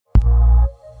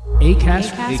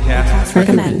 Acast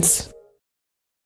recommends.